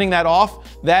turning that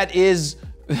off. That is,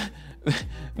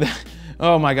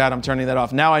 oh my God, I'm turning that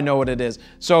off. Now I know what it is.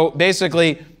 So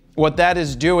basically what that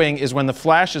is doing is when the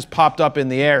flash is popped up in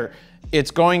the air,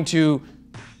 it's going to,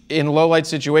 in low light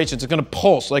situations, it's gonna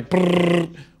pulse like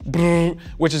brrr, brrr,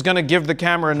 which is gonna give the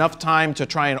camera enough time to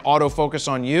try and autofocus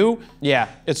on you. Yeah,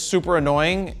 it's super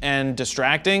annoying and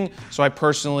distracting, so I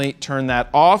personally turn that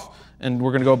off. And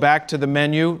we're gonna go back to the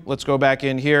menu. Let's go back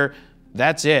in here.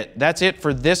 That's it. That's it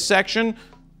for this section.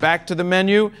 Back to the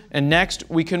menu, and next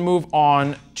we can move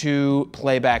on to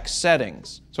playback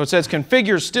settings. So it says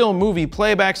configure still movie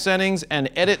playback settings and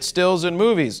edit stills in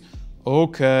movies.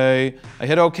 Okay, I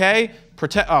hit okay.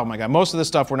 Oh my God, most of this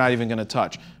stuff we're not even gonna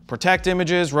touch. Protect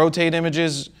images, rotate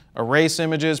images, erase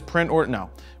images, print or, no.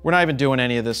 We're not even doing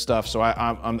any of this stuff, so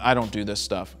I don't do this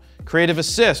stuff. Creative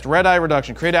assist, red eye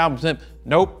reduction, create album snip.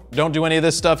 Nope, don't do any of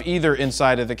this stuff either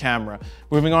inside of the camera.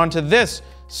 Moving on to this,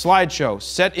 slideshow,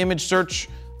 set image search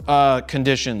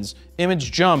conditions,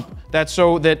 image jump. That's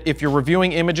so that if you're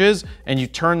reviewing images and you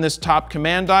turn this top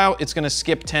command dial, it's gonna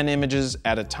skip 10 images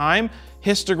at a time.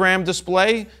 Histogram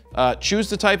display, choose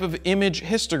the type of image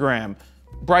histogram.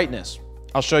 Brightness,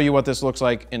 I'll show you what this looks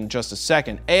like in just a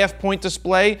second. AF point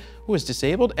display, who is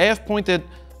disabled? AF point that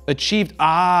achieved,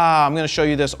 I'm gonna show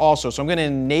you this also, so I'm gonna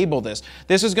enable this.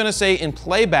 This is gonna say in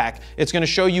playback, it's gonna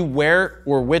show you where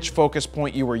or which focus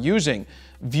point you were using.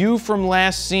 View from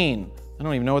last scene, I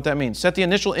don't even know what that means. Set the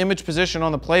initial image position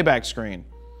on the playback screen.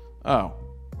 Oh.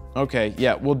 Okay,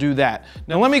 yeah, we'll do that.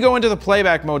 Now let me go into the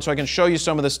playback mode so I can show you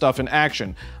some of this stuff in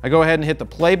action. I go ahead and hit the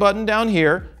play button down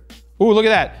here. Ooh, look at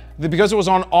that. Because it was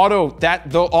on auto,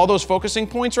 all those focusing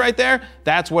points right there,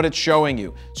 that's what it's showing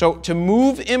you. So to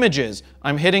move images,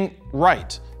 I'm hitting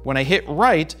right. When I hit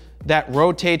right, that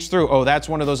rotates through. Oh, that's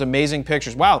one of those amazing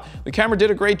pictures. Wow, the camera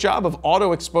did a great job of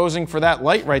auto exposing for that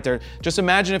light right there. Just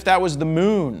imagine if that was the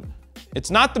moon.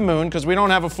 It's not the moon because we don't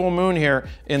have a full moon here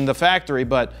in the factory,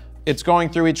 but it's going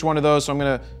through each one of those, so I'm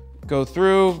gonna go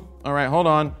through. All right, hold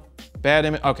on. Bad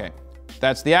image, okay.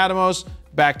 That's the Atomos,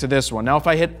 back to this one. Now if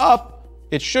I hit up,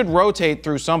 it should rotate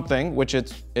through something, which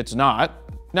it's not.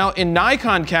 Now in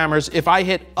Nikon cameras, if I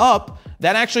hit up,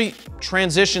 that actually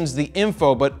transitions the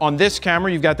info. But on this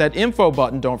camera, you've got that info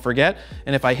button, don't forget.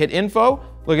 And if I hit info,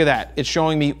 look at that. It's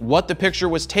showing me what the picture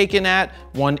was taken at,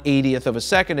 1/80th of a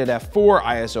second at f4,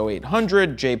 ISO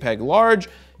 800, JPEG large.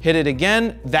 Hit it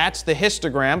again, that's the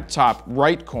histogram, top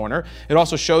right corner. It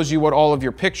also shows you what all of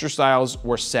your picture styles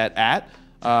were set at.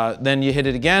 Then you hit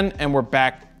it again, and we're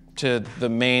back to the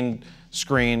main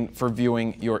screen for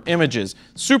viewing your images.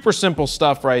 Super simple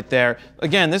stuff right there.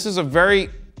 Again, this is a very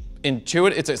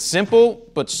intuitive, it's a simple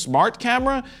but smart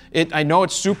camera. I know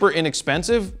it's super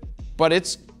inexpensive, but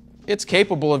it's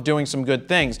capable of doing some good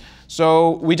things.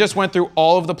 So we just went through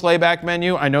all of the playback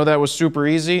menu. I know that was super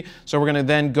easy. So we're gonna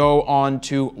then go on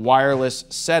to wireless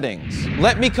settings.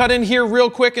 Let me cut in here real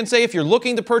quick and say, if you're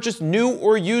looking to purchase new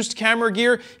or used camera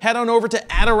gear, head on over to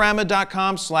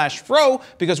adorama.com/fro,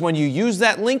 because when you use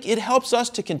that link, it helps us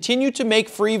to continue to make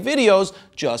free videos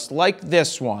just like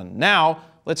this one. Now,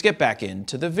 let's get back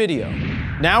into the video.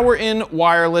 Now we're in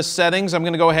wireless settings. I'm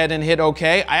gonna go ahead and hit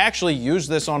OK. I actually used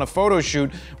this on a photo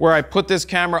shoot where I put this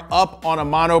camera up on a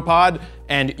monopod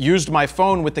and used my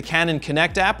phone with the Canon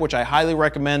Connect app, which I highly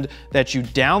recommend that you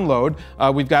download.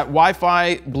 We've got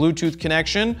Wi-Fi, Bluetooth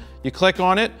connection. You click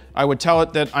on it. I would tell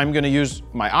it that I'm gonna use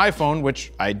my iPhone,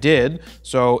 which I did.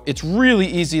 So it's really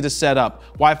easy to set up.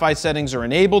 Wi-Fi settings are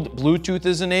enabled. Bluetooth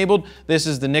is enabled. This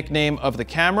is the nickname of the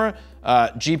camera.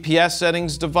 GPS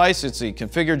settings device. It's the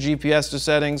configure GPS to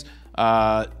settings,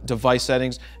 device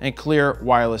settings, and clear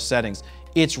wireless settings.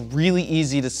 It's really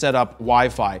easy to set up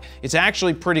Wi-Fi. It's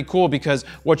actually pretty cool because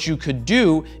what you could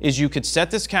do is you could set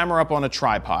this camera up on a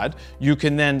tripod. You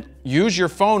can then use your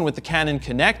phone with the Canon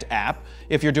Connect app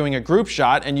if you're doing a group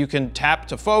shot, and you can tap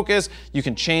to focus, you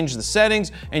can change the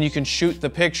settings, and you can shoot the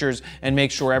pictures and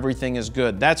make sure everything is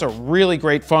good. That's a really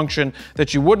great function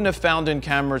that you wouldn't have found in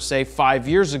cameras, say, 5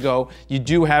 years ago. You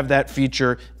do have that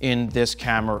feature in this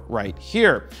camera right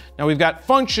here. Now we've got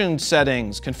function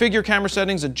settings, configure camera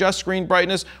settings, adjust screen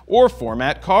brightness, or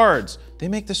format cards. They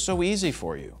make this so easy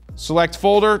for you. Select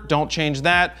folder, don't change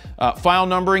that. File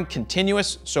numbering,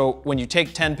 continuous. So when you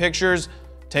take 10 pictures,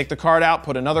 take the card out,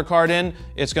 put another card in,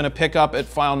 it's gonna pick up at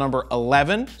file number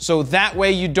 11. So that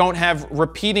way you don't have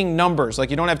repeating numbers. Like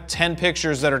you don't have 10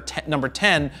 pictures that are number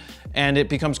 10 and it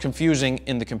becomes confusing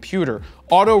in the computer.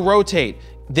 Auto rotate.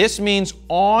 This means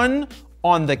on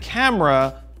the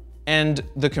camera and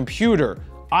the computer.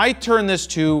 I turn this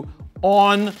to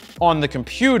on the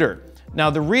computer. Now,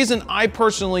 the reason I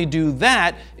personally do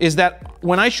that is that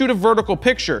when I shoot a vertical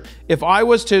picture, if I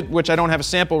was to, which I don't have a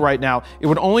sample right now, it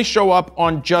would only show up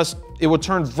on it would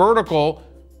turn vertical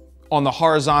on the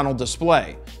horizontal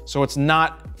display. So it's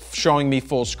not showing me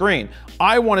full screen.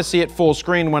 I want to see it full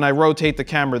screen when I rotate the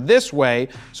camera this way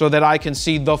so that I can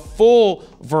see the full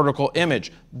vertical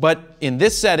image. But in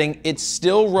this setting, it's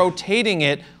still rotating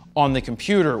it on the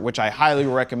computer, which I highly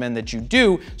recommend that you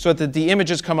do so that the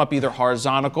images come up either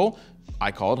horizontal.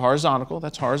 I call it horizontal,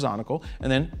 that's horizontal,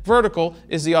 and then vertical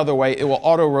is the other way. It will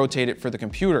auto-rotate it for the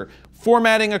computer.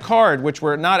 Formatting a card, which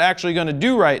we're not actually gonna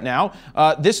do right now.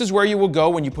 This is where you will go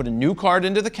when you put a new card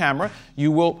into the camera.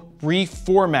 You will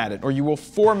reformat it, or you will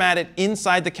format it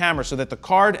inside the camera so that the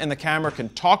card and the camera can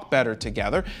talk better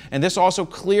together. And this also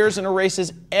clears and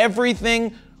erases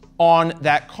everything on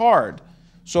that card.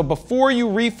 So before you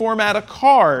reformat a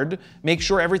card, make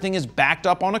sure everything is backed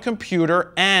up on a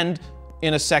computer and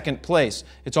in a second place.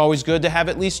 It's always good to have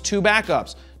at least 2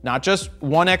 backups, not just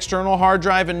one external hard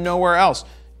drive and nowhere else.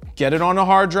 Get it on a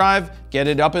hard drive, get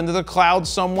it up into the cloud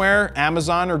somewhere,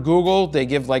 Amazon or Google. They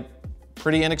give like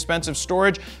pretty inexpensive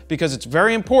storage because it's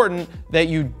very important that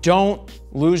you don't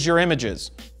lose your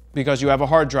images because you have a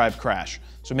hard drive crash.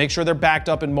 So make sure they're backed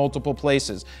up in multiple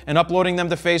places. And uploading them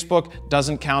to Facebook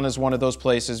doesn't count as one of those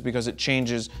places because it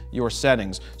changes your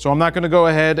settings. So I'm not gonna go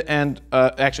ahead and,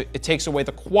 actually, it takes away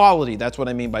the quality. That's what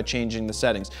I mean by changing the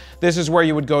settings. This is where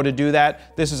you would go to do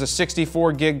that. This is a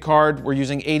 64 gig card. We're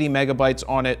using 80 megabytes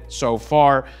on it so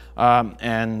far.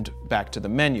 And back to the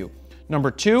menu. Number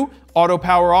 2, auto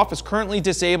power off is currently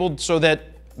disabled so that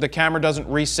the camera doesn't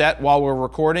reset while we're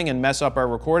recording and mess up our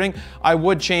recording. I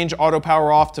would change auto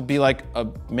power off to be like a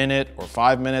minute or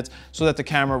 5 minutes so that the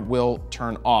camera will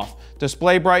turn off.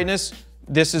 Display brightness,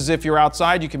 this is if you're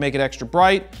outside, you can make it extra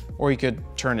bright or you could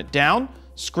turn it down.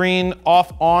 Screen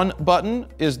off on button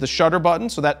is the shutter button,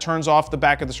 so that turns off the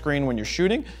back of the screen when you're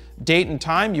shooting. Date and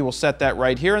time, you will set that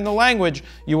right here. And the language,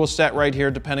 you will set right here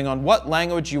depending on what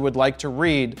language you would like to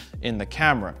read in the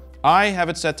camera. I have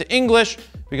it set to English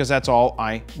because that's all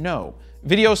I know.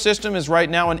 Video system is right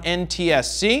now an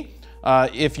NTSC.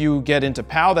 If you get into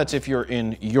PAL, that's if you're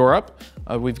in Europe.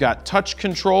 We've got touch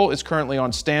control is currently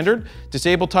on standard.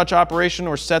 Disable touch operation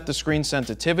or set the screen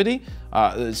sensitivity.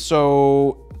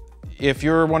 So if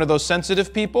you're one of those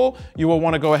sensitive people, you will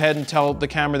want to go ahead and tell the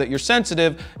camera that you're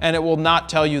sensitive, and it will not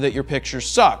tell you that your pictures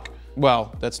suck.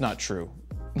 Well, that's not true.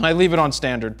 I leave it on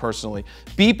standard personally.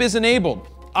 Beep is enabled.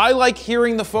 I like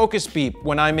hearing the focus beep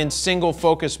when I'm in single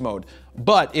focus mode.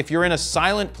 But if you're in a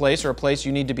silent place or a place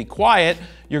you need to be quiet,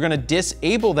 you're going to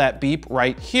disable that beep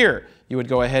right here. You would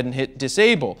go ahead and hit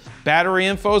disable. Battery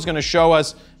info is going to show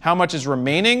us how much is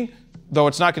remaining, though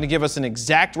it's not going to give us an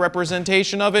exact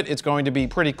representation of it. It's going to be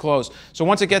pretty close. So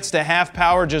once it gets to half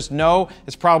power, just know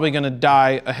it's probably going to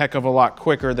die a heck of a lot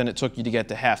quicker than it took you to get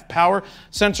to half power.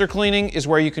 Sensor cleaning is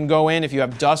where you can go in. If you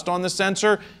have dust on the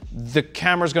sensor, the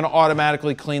camera's going to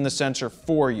automatically clean the sensor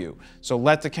for you. So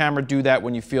let the camera do that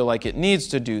when you feel like it needs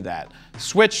to do that.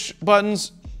 Switch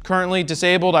buttons, currently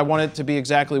disabled. I want it to be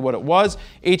exactly what it was.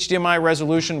 HDMI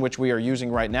resolution, which we are using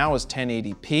right now, is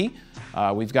 1080p.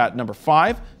 We've got number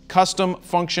 5, custom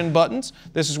function buttons.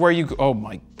 This is where you go, oh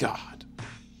my God.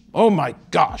 Oh my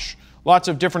gosh. Lots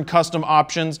of different custom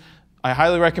options. I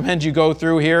highly recommend you go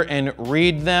through here and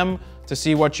read them to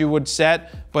see what you would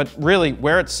set. But really,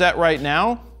 where it's set right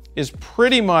now is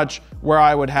pretty much where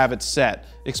I would have it set.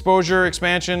 Exposure,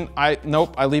 expansion,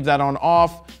 nope, I leave that on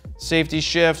off. Safety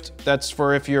shift, that's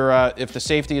for if you're if the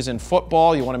safety is in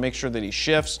football, you want to make sure that he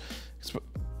shifts.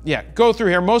 Yeah, go through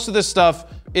here. Most of this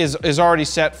stuff is already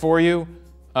set for you.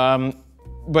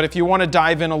 But if you want to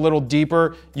dive in a little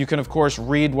deeper, you can of course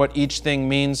read what each thing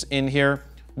means in here.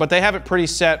 But they have it pretty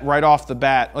set right off the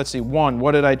bat. Let's see, 1,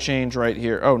 what did I change right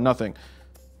here? Oh, nothing.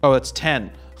 Oh, it's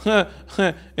 10.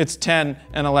 It's 10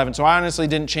 and 11. So I honestly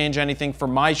didn't change anything for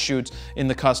my shoots in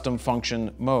the custom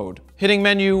function mode. Hitting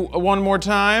menu one more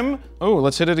time. Oh,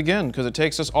 let's hit it again because it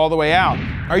takes us all the way out.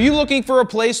 Are you looking for a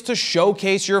place to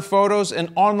showcase your photos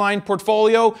and online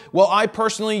portfolio? Well, I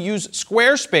personally use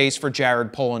Squarespace for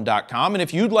jaredpolin.com. And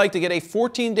if you'd like to get a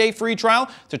 14-day free trial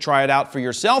to try it out for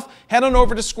yourself, head on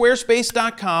over to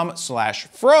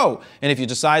squarespace.com/fro. And if you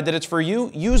decide that it's for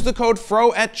you, use the code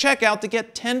FRO at checkout to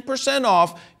get 10%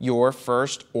 off your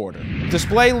first order.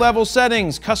 Display level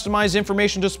settings, customize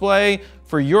information display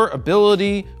for your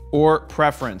ability or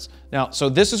preference. Now, so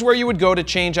this is where you would go to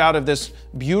change out of this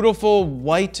beautiful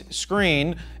white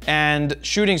screen and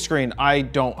shooting screen. I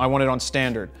want it on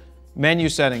standard. Menu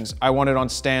settings, I want it on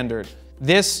standard.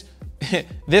 This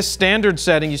standard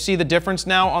setting, you see the difference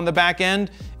now on the back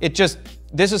end?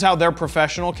 This is how their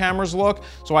professional cameras look,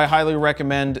 so I highly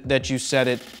recommend that you set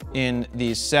it in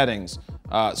these settings.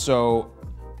 So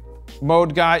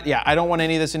mode guide, yeah, I don't want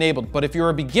any of this enabled. But if you're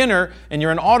a beginner and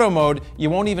you're in auto mode,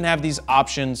 you won't even have these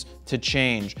options to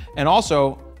change. And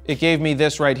also, it gave me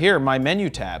this right here, my menu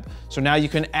tab. So now you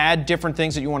can add different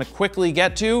things that you want to quickly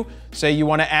get to. Say you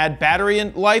want to add battery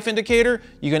life indicator,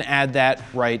 you can add that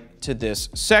right to this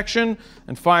section.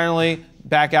 And finally,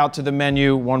 back out to the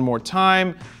menu one more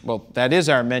time. Well, that is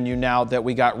our menu now that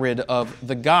we got rid of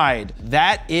the guide.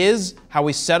 That is how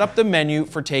we set up the menu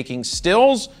for taking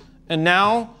stills. And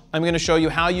now I'm going to show you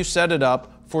how you set it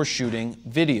up for shooting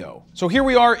video. So here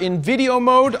we are in video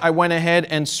mode. I went ahead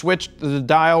and switched the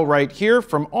dial right here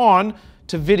from on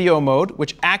to video mode,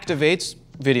 which activates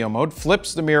video mode,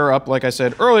 flips the mirror up like I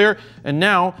said earlier, and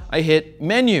now I hit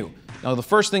menu. Now the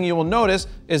first thing you will notice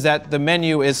is that the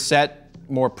menu is set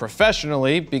more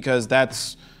professionally because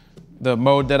that's the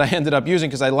mode that I ended up using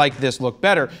because I like this look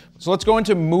better. So let's go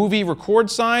into movie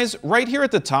record size. Right here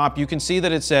at the top, you can see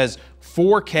that it says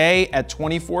 4K at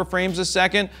 24 frames a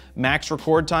second. Max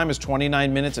record time is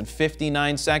 29 minutes and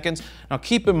 59 seconds. Now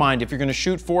keep in mind, if you're gonna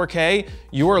shoot 4K,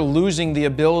 you are losing the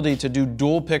ability to do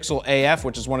dual pixel AF,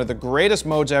 which is one of the greatest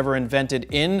modes ever invented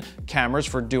in cameras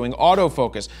for doing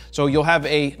autofocus. So you'll have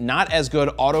a not as good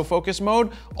autofocus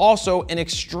mode. Also, an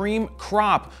extreme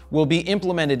crop will be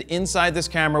implemented inside this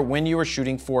camera when you are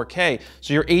shooting 4K.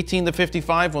 So your 18 to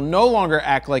 55 will no longer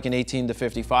act like an 18 to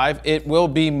 55. It will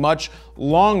be much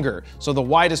longer. So the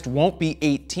widest won't be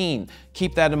 18.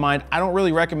 Keep that in mind. I don't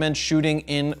really recommend shooting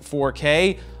in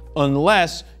 4K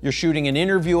unless you're shooting an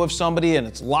interview of somebody and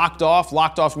it's locked off.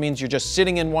 Locked off means you're just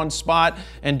sitting in one spot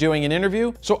and doing an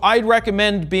interview. So I'd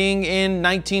recommend being in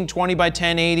 1920 by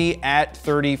 1080 at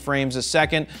 30 frames a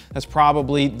second. That's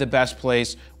probably the best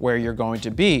place where you're going to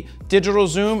be. Digital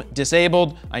zoom,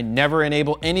 disabled. I never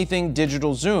enable anything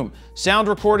digital zoom. Sound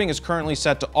recording is currently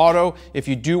set to auto. If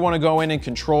you do want to go in and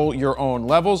control your own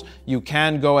levels, you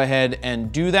can go ahead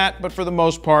and do that. But for the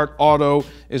most part, auto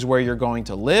is where you're going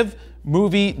to live.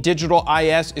 Movie Digital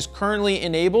IS is currently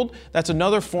enabled. That's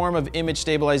another form of image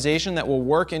stabilization that will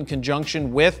work in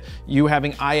conjunction with you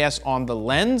having IS on the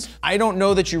lens. I don't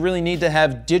know that you really need to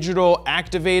have digital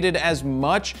activated as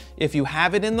much if you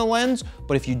have it in the lens,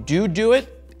 but if you do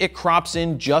it, it crops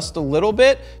in just a little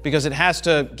bit because it has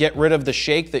to get rid of the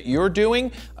shake that you're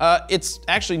doing. It's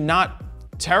actually not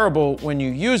terrible when you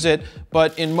use it,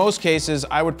 but in most cases,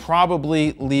 I would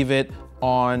probably leave it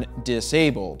on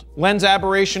disabled. Lens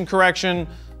aberration correction,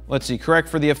 let's see, correct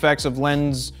for the effects of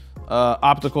lens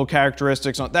optical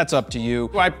characteristics, that's up to you.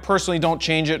 I personally don't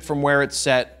change it from where it's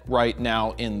set right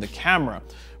now in the camera.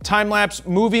 Time-lapse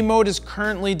movie mode is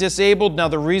currently disabled. Now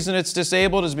the reason it's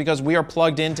disabled is because we are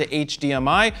plugged into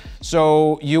HDMI,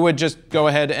 so you would just go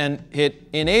ahead and hit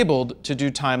enabled to do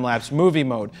time-lapse movie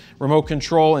mode. Remote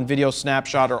control and video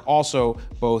snapshot are also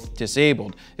both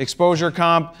disabled. Exposure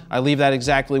comp, I leave that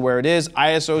exactly where it is.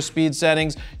 ISO speed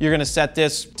settings, you're gonna set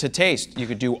this to taste. You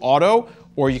could do auto,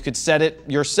 or you could set it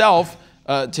yourself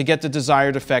to get the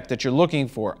desired effect that you're looking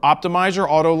for. Optimizer,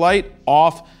 auto light,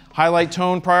 off. Highlight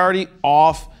tone priority,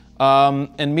 off.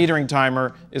 And metering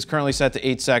timer is currently set to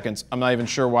 8 seconds. I'm not even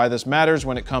sure why this matters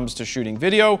when it comes to shooting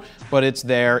video, but it's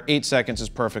there. 8 seconds is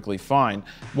perfectly fine.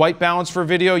 White balance for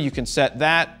video, you can set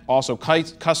that. Also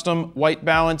custom white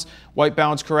balance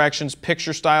corrections.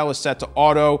 Picture style is set to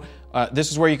auto. This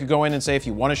is where you could go in and say if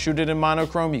you want to shoot it in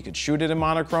monochrome, you could shoot it in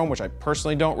monochrome, which I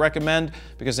personally don't recommend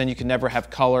because then you can never have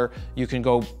color. You can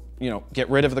go get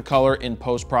rid of the color in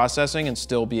post-processing and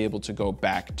still be able to go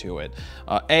back to it.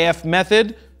 AF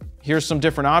method, here's some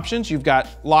different options. You've got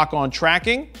lock-on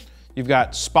tracking, you've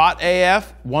got spot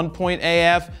AF, one-point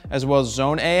AF, as well as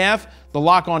zone AF. The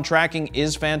lock-on tracking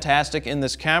is fantastic in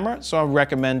this camera, so I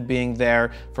recommend being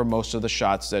there for most of the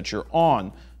shots that you're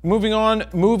on. Moving on,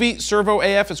 movie servo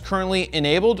AF is currently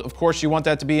enabled. Of course, you want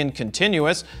that to be in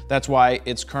continuous. That's why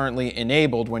it's currently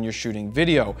enabled when you're shooting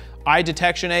video. Eye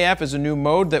detection AF is a new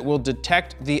mode that will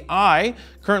detect the eye.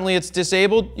 Currently, it's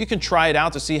disabled. You can try it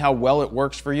out to see how well it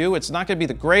works for you. It's not gonna be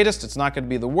the greatest, it's not gonna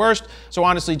be the worst. So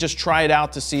honestly, just try it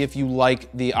out to see if you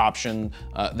like the option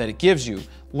that it gives you.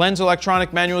 Lens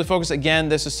electronic manually focus, again,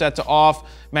 this is set to off.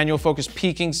 Manual focus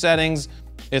peaking settings,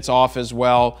 it's off as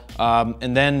well.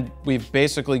 And then we've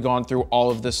basically gone through all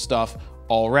of this stuff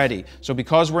already. So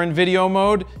because we're in video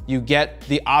mode, you get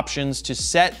the options to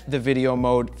set the video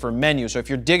mode for menu. So if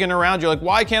you're digging around, you're like,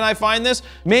 why can't I find this?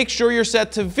 Make sure you're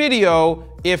set to video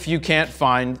if you can't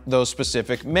find those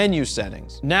specific menu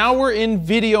settings. Now we're in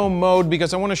video mode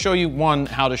because I want to show you, one,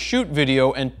 how to shoot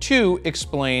video, and two,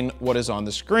 explain what is on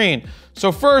the screen.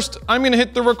 So first, I'm going to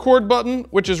hit the record button,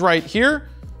 which is right here.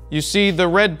 You see the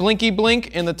red blinky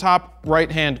blink in the top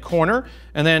right-hand corner.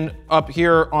 And then up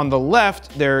here on the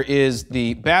left, there is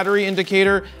the battery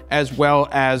indicator as well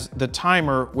as the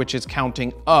timer, which is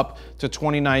counting up to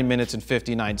 29 minutes and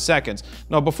 59 seconds.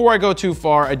 Now, before I go too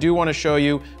far, I do want to show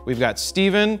you, we've got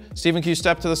Steven. Steven, can you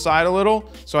step to the side a little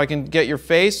so I can get your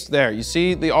face? There, you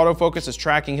see the autofocus is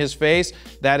tracking his face.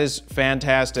 That is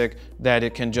fantastic that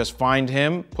it can just find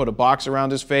him, put a box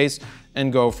around his face,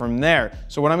 and go from there.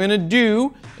 So what I'm gonna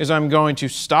do is I'm going to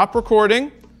stop recording.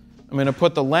 I'm gonna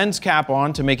put the lens cap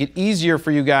on to make it easier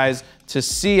for you guys to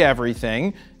see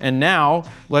everything. And now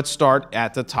let's start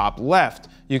at the top left.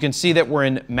 You can see that we're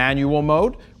in manual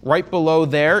mode. Right below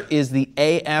there is the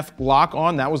AF lock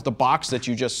on. That was the box that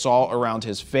you just saw around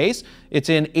his face. It's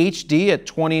in HD at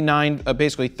 29,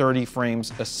 basically 30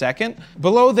 frames a second.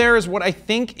 Below there is what I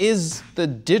think is the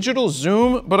digital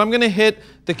zoom, but I'm gonna hit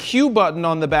the Q button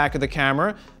on the back of the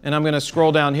camera and I'm gonna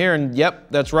scroll down here and yep,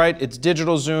 that's right, it's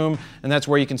digital zoom, and that's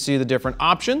where you can see the different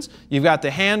options. You've got the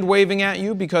hand waving at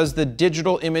you because the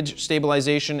digital image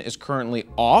stabilization is currently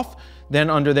off.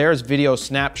 Then under there is video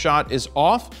snapshot is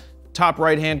off. Top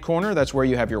right-hand corner, that's where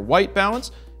you have your white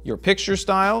balance, your picture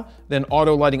style, then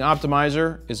auto lighting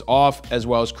optimizer is off, as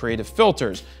well as creative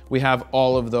filters. We have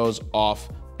all of those off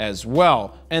as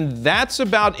well. And that's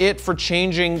about it for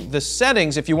changing the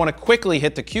settings. If you want to quickly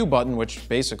hit the Q button, which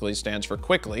basically stands for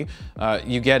quickly,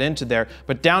 you get into there.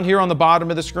 But down here on the bottom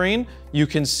of the screen, you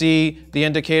can see the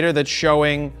indicator that's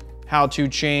showing how to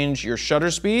change your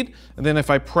shutter speed. And then if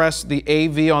I press the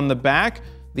AV on the back,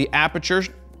 the aperture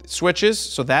switches,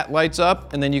 so that lights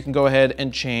up, and then you can go ahead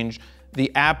and change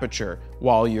the aperture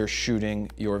while you're shooting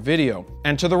your video.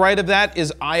 And to the right of that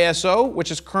is ISO,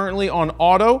 which is currently on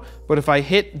auto, but if I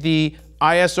hit the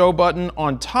ISO button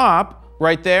on top,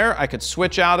 right there, I could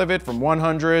switch out of it from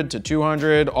 100 to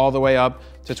 200, all the way up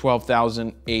to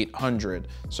 12,800.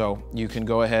 So you can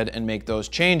go ahead and make those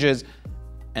changes,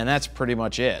 and that's pretty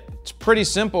much it. It's pretty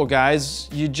simple, guys.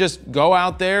 You just go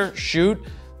out there, shoot.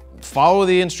 follow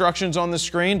the instructions on the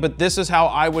screen, but this is how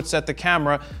I would set the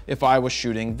camera if I was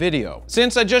shooting video.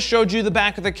 Since I just showed you the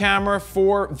back of the camera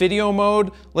for video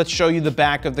mode, let's show you the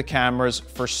back of the cameras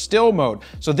for still mode.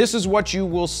 So this is what you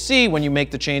will see when you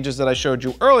make the changes that I showed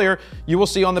you earlier. You will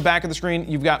see on the back of the screen,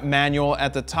 you've got manual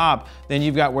at the top. Then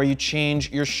you've got where you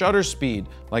change your shutter speed.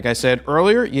 Like I said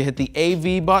earlier, you hit the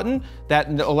AV button.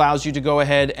 That allows you to go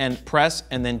ahead and press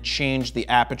and then change the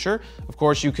aperture. Of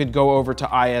course, you could go over to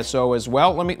ISO as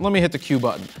well. Let me hit the Q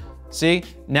button. See,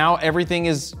 now everything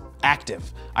is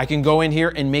active. I can go in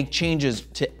here and make changes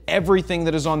to everything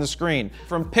that is on the screen,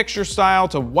 from picture style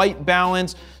to white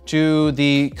balance to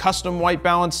the custom white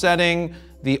balance setting.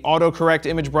 The autocorrect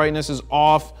image brightness is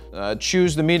off.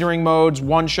 Choose the metering modes,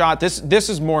 one shot. This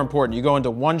is more important. You go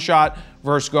into one shot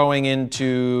versus going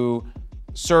into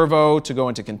servo to go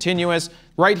into continuous.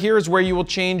 Right here is where you will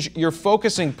change your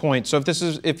focusing point. So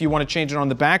if you want to change it on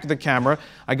the back of the camera,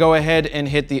 I go ahead and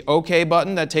hit the OK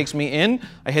button. That takes me in.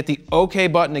 I hit the OK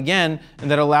button again,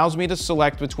 and that allows me to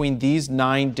select between these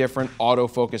 9 different auto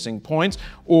focusing points.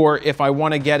 Or if I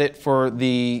want to get it for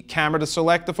the camera to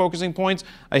select the focusing points,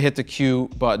 I hit the Q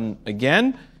button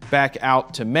again. Back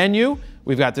out to menu.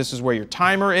 We've got, this is where your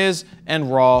timer is,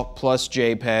 and RAW plus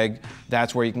JPEG.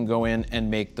 That's where you can go in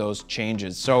and make those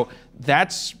changes. So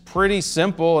that's pretty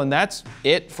simple, and that's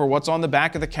it for what's on the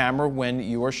back of the camera when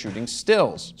you are shooting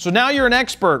stills. So now you're an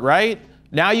expert, right?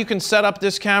 Now you can set up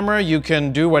this camera, you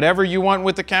can do whatever you want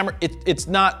with the camera. It's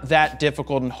not that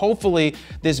difficult, and hopefully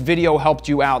this video helped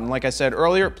you out. And like I said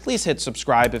earlier, please hit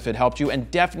subscribe if it helped you, and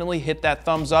definitely hit that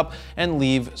thumbs up and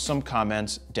leave some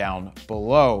comments down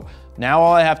below. Now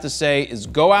all I have to say is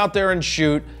go out there and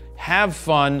shoot, have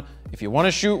fun. If you want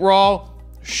to shoot raw,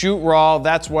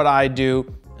 that's what I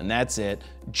do, and that's it.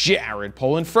 Jared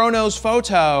Polin,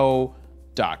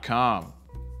 FroKnowsPhoto.com.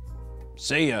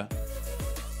 See ya.